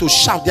not trained to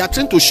shout. They are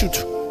trained to shoot.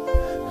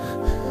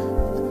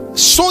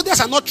 Soldiers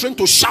are not trained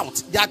to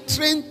shout. They are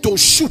trained to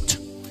shoot.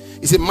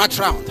 It's a march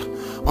round.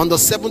 On the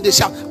 7th day,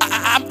 shout.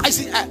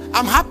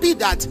 I'm happy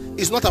that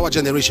it's not our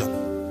generation.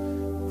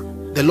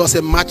 The Lord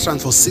said, march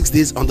round for 6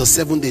 days. On the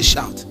 7th day,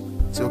 shout.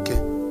 It's okay.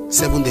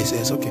 7 days.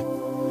 It's okay.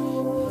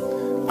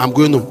 I'm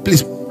going to.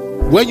 Please,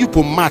 when you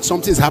put march,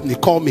 something's happening.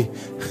 Call me.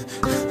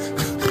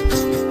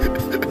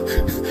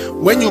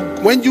 When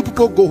you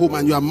people go home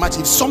and you are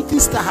marching, if something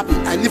start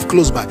happening, I live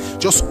close by.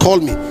 Just call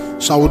me.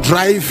 So I will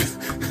drive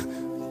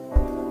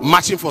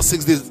marching for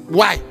 6 days.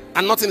 Why?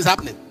 And nothing is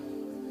happening.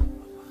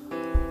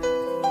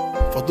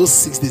 For those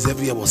 6 days,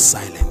 everywhere was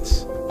silent.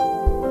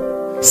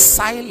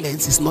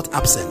 Silence is not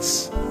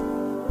absence.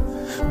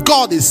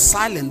 God is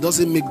silent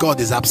doesn't mean God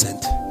is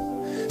absent.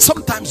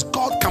 Sometimes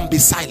God can be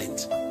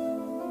silent.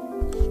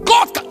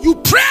 God can, you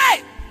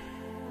pray,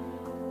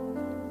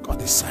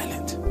 God is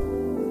silent.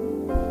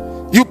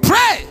 You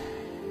pray.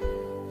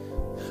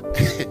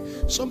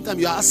 Sometimes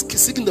you are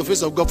seeking the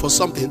face of God for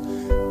something,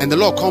 and the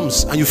Lord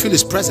comes and you feel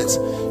his presence.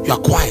 You are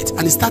quiet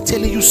and he starts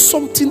telling you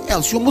something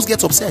else. You almost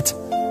get upset.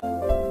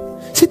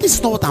 See, this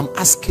is not what I'm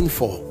asking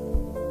for.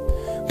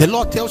 The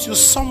Lord tells you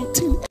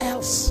something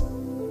else,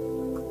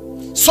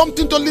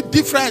 something totally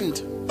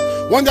different.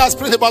 One day I was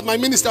praying about my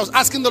ministry. I was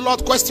asking the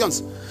Lord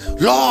questions.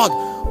 Lord,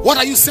 what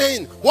are you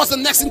saying? What's the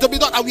next thing to be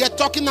done? And we are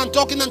talking and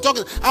talking and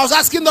talking. I was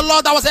asking the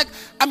Lord. I was like,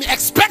 I'm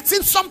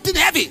expecting something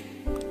heavy.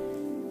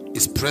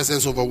 His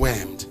presence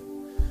overwhelmed.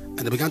 And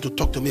they began to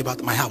talk to me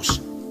about my house.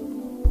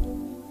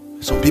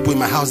 Some people in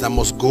my house that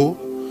must go.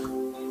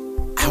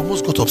 I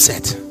almost got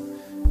upset.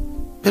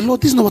 But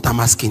Lord, this is not what I'm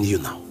asking you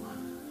now.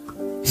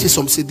 He said,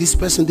 some say this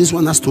person, this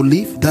one has to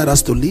leave, that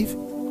has to leave.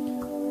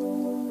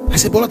 I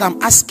said, but Lord,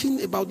 I'm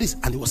asking about this.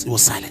 And he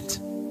was silent.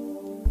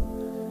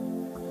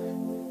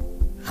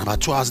 And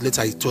about 2 hours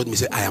later, he told me, he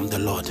said, I am the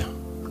Lord.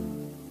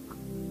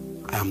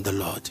 I am the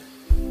Lord.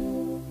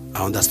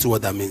 I understood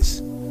what that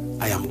means.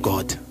 I am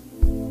God.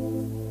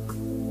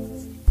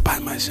 By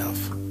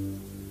myself.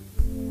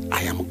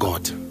 I am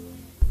God.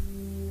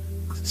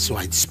 So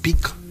I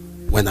speak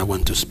when I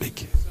want to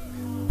speak.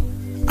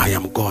 I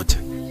am God.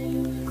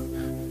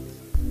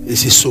 He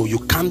says, so you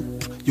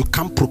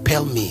can't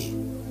propel me.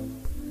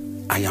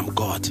 I am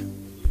God.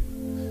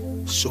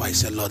 So I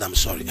said, Lord, I'm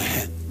sorry.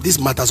 These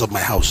matters of my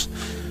house,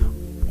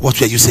 what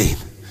were you saying?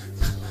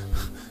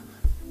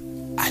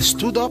 I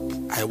stood up.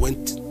 I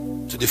went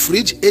to the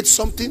fridge, ate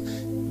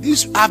something.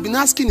 This I've been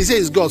asking. He says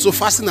it's God. So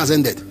fasting has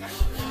ended.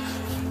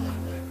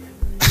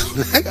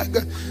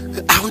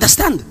 I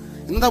understand.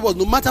 In other words,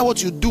 no matter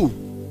what you do,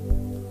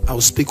 I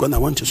will speak when I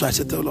want to. So I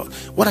said to the Lord,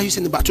 what are you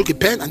saying about? I took a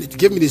pen and it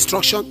gave me the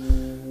instruction.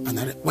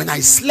 And when I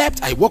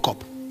slept, I woke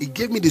up. He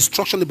gave me the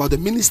instruction about the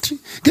ministry.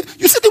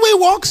 You see the way it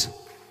works?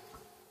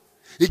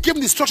 He gave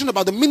me the instruction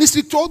about the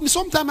ministry. Told me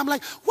sometime. I'm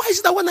like, why is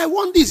it that when I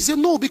want this? He said,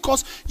 no,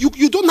 because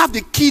you don't have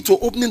the key to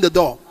opening the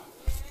door.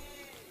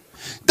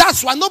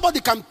 That's why nobody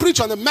can preach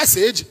on a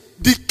message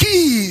the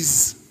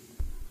keys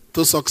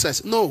to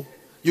success. No,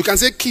 you can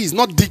say keys,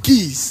 not the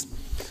keys.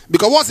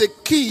 Because what's a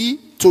key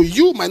to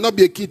you might not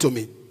be a key to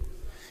me.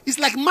 It's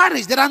like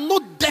marriage. There are no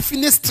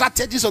definite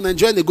strategies on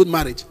enjoying a good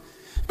marriage.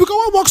 Because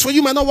what works for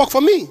you might not work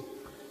for me.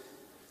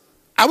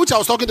 I wish I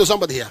was talking to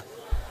somebody here.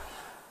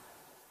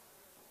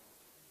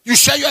 You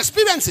share your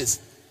experiences.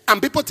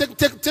 And people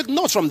take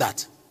notes from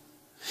that.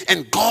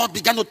 And God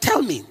began to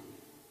tell me.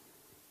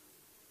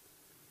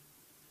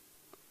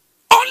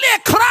 Only a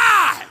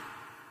cry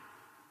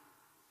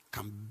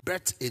can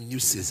birth a new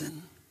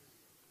season.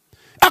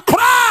 A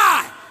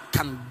cry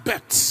can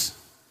birth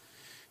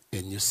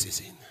a new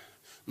season.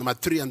 Number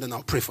 3, and then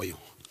I'll pray for you.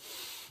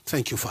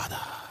 Thank you, Father.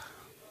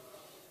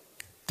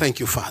 Thank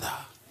you, Father.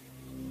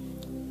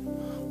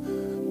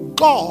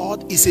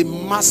 God is a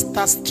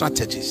master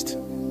strategist.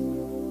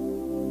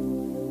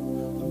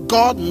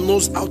 God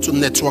knows how to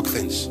network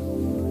things.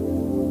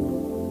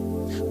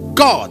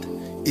 God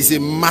is a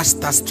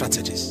master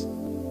strategist.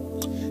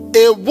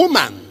 A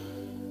woman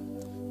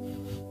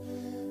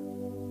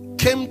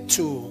came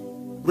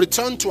to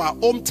return to her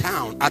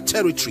hometown, her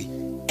territory,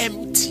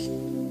 empty.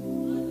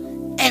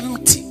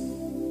 Empty.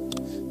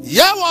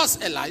 Here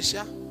was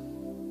Elisha,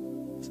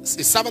 a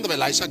servant of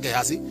Elisha,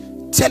 Gehazi,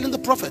 telling the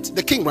prophet,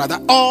 the king rather,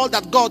 all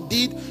that God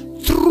did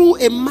through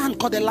a man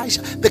called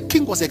Elisha. The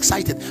king was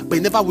excited, but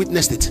he never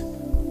witnessed it.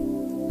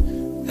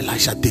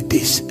 Elisha did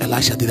this.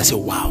 Elisha did. I said,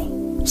 wow.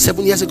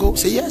 7 years ago?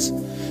 Say yes.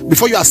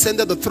 Before you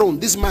ascended the throne,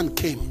 this man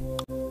came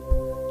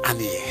and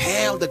he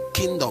held the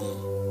kingdom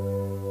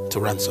to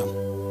ransom.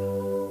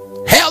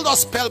 Held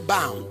us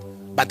spellbound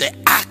by the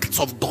acts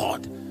of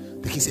God.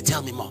 The king said,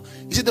 tell me more.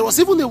 He said, there was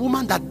even a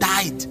woman that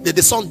died.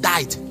 The son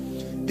died.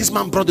 This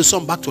man brought the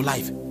son back to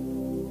life.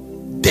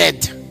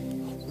 Dead.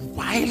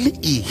 While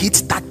he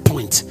hit that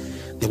point,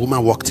 the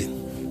woman walked in.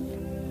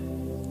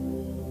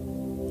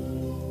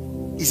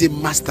 is a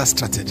master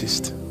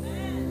strategist.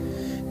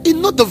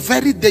 In not the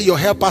very day your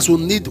helpers will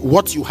need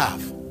what you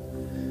have,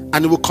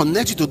 and it will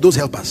connect you to those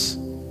helpers.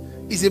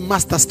 He's a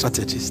master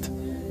strategist.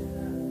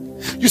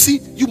 You see,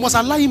 you must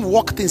allow him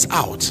work things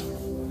out.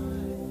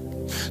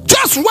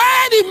 Just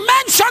when he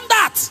mentioned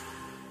that,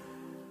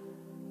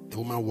 the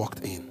woman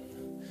walked in.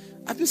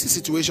 Have you seen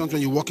situations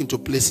when you walk into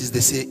places, they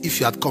say, if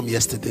you had come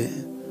yesterday?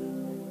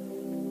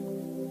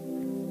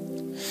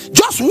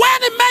 Just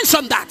when he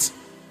mentioned that,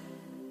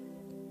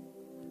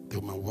 the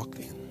woman walked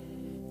in.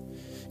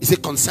 He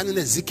said concerning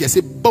Ezekiel, he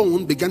said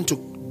bone began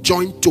to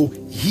join to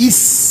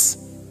his,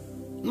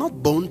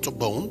 not bone to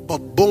bone, but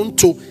bone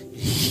to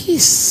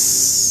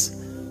his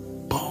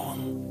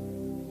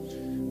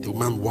bone. The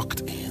woman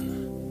walked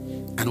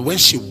in, and when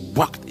she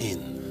walked in,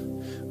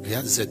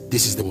 Gehazi said,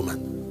 this is the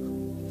woman.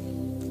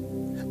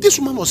 This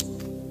woman was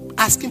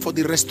asking for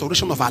the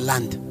restoration of her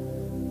land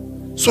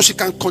so she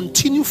can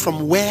continue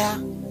from where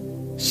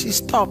she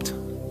stopped.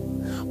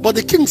 But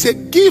the king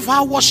said, give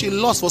her what she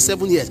lost for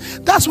 7 years.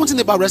 That's one thing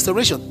about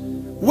restoration.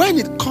 When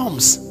it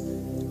comes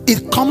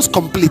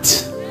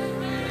complete.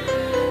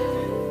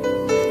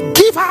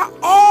 Give her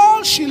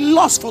all she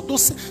lost for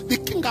those. The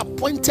king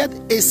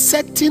appointed a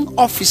certain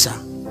officer.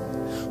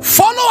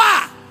 Follow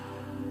her.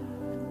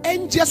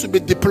 Angels will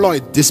be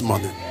deployed this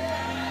morning.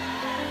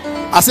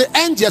 I say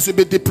angels will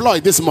be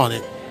deployed this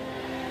morning.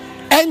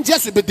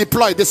 Angels will be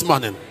deployed this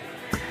morning.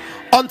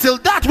 Until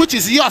that which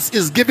is yours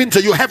is given to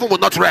you, heaven will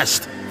not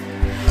rest.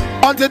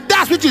 Until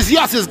that which is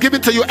yours is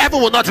given to you,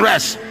 heaven will not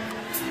rest.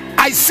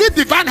 I see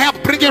divine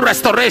help bringing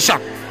restoration.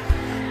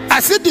 I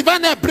see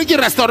divine help bringing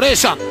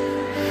restoration.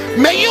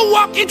 May you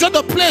walk into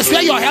the place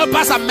where your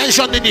helpers are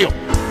mentioning you.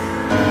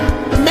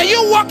 May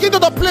you walk into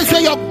the place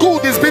where your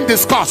good is being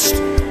discussed.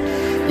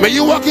 May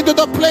you walk into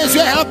the place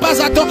where helpers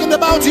are talking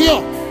about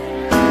you.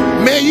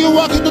 May you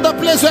walk into the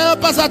place where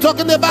helpers are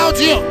talking about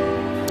you.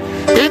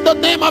 In the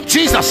name of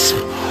Jesus.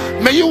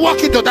 May you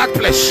walk into that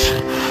place.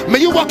 May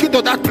you walk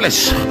into that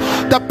place.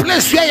 The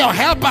place where your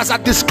helpers are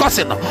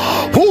discussing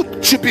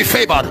who should be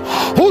favored,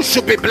 who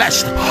should be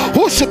blessed,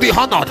 who should be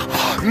honored.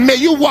 May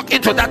you walk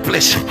into that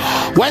place.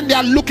 When they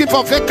are looking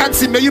for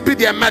vacancy, may you be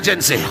the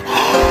emergency.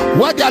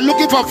 When they are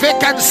looking for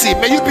vacancy,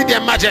 may you be the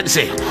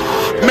emergency.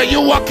 May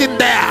you walk in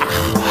there.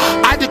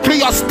 I decree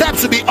your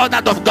steps will be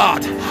honored of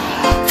God.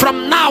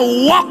 From now,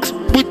 walk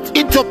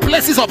into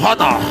places of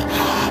honor.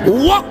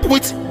 Walk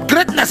with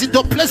greatness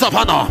into place of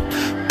honor.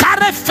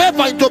 Carry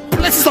favor into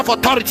places of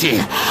authority.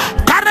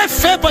 Carry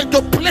favor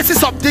into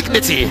places of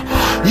dignity.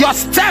 Your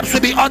steps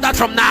will be ordered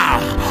from now.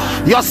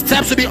 Your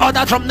steps will be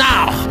ordered from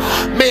now.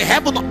 May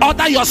heaven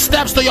order your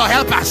steps to your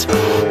helpers.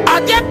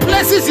 Are there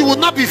places you will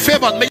not be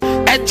favored? May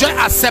you enjoy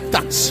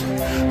acceptance.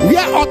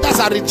 Where others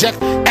are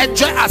rejected,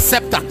 enjoy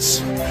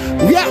acceptance.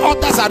 Where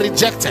others are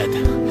rejected,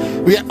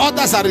 where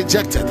others are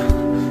rejected,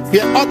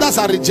 where others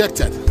are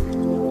rejected,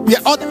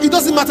 it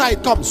doesn't matter how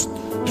it comes.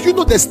 Do you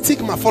know the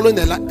stigma following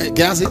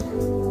Gehazi?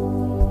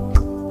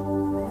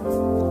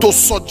 To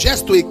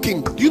suggest to a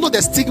king, do you know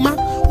the stigma?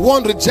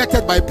 One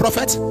rejected by a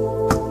prophet,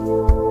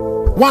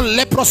 one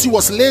leprosy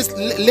was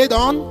laid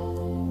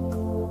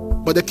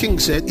on. But the king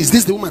said, is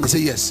this the woman? He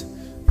said, yes.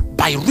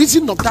 By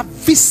reason of that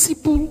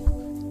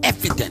visible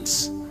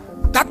evidence,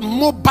 that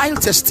mobile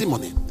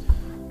testimony,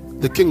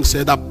 the king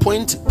said,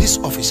 appoint this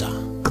officer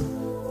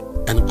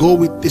and go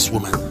with this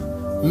woman.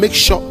 Make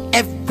sure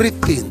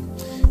everything,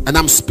 and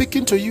I'm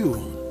speaking to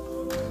you,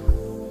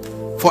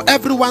 for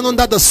everyone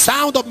under the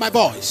sound of my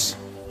voice,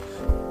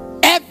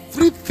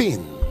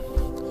 everything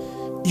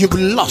you've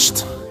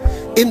lost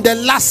in the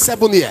last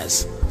 7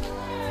 years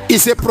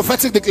is a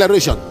prophetic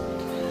declaration.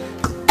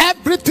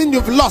 Everything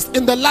you've lost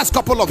in the last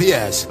couple of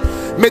years,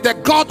 may the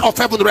God of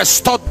heaven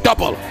restore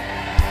double.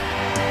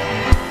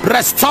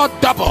 Restore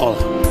double.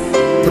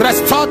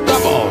 Restore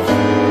double.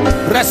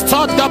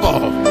 Restore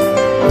double.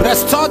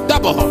 Restore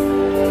double.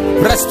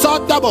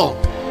 Restore double.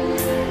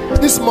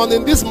 This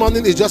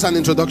morning is just an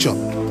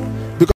introduction.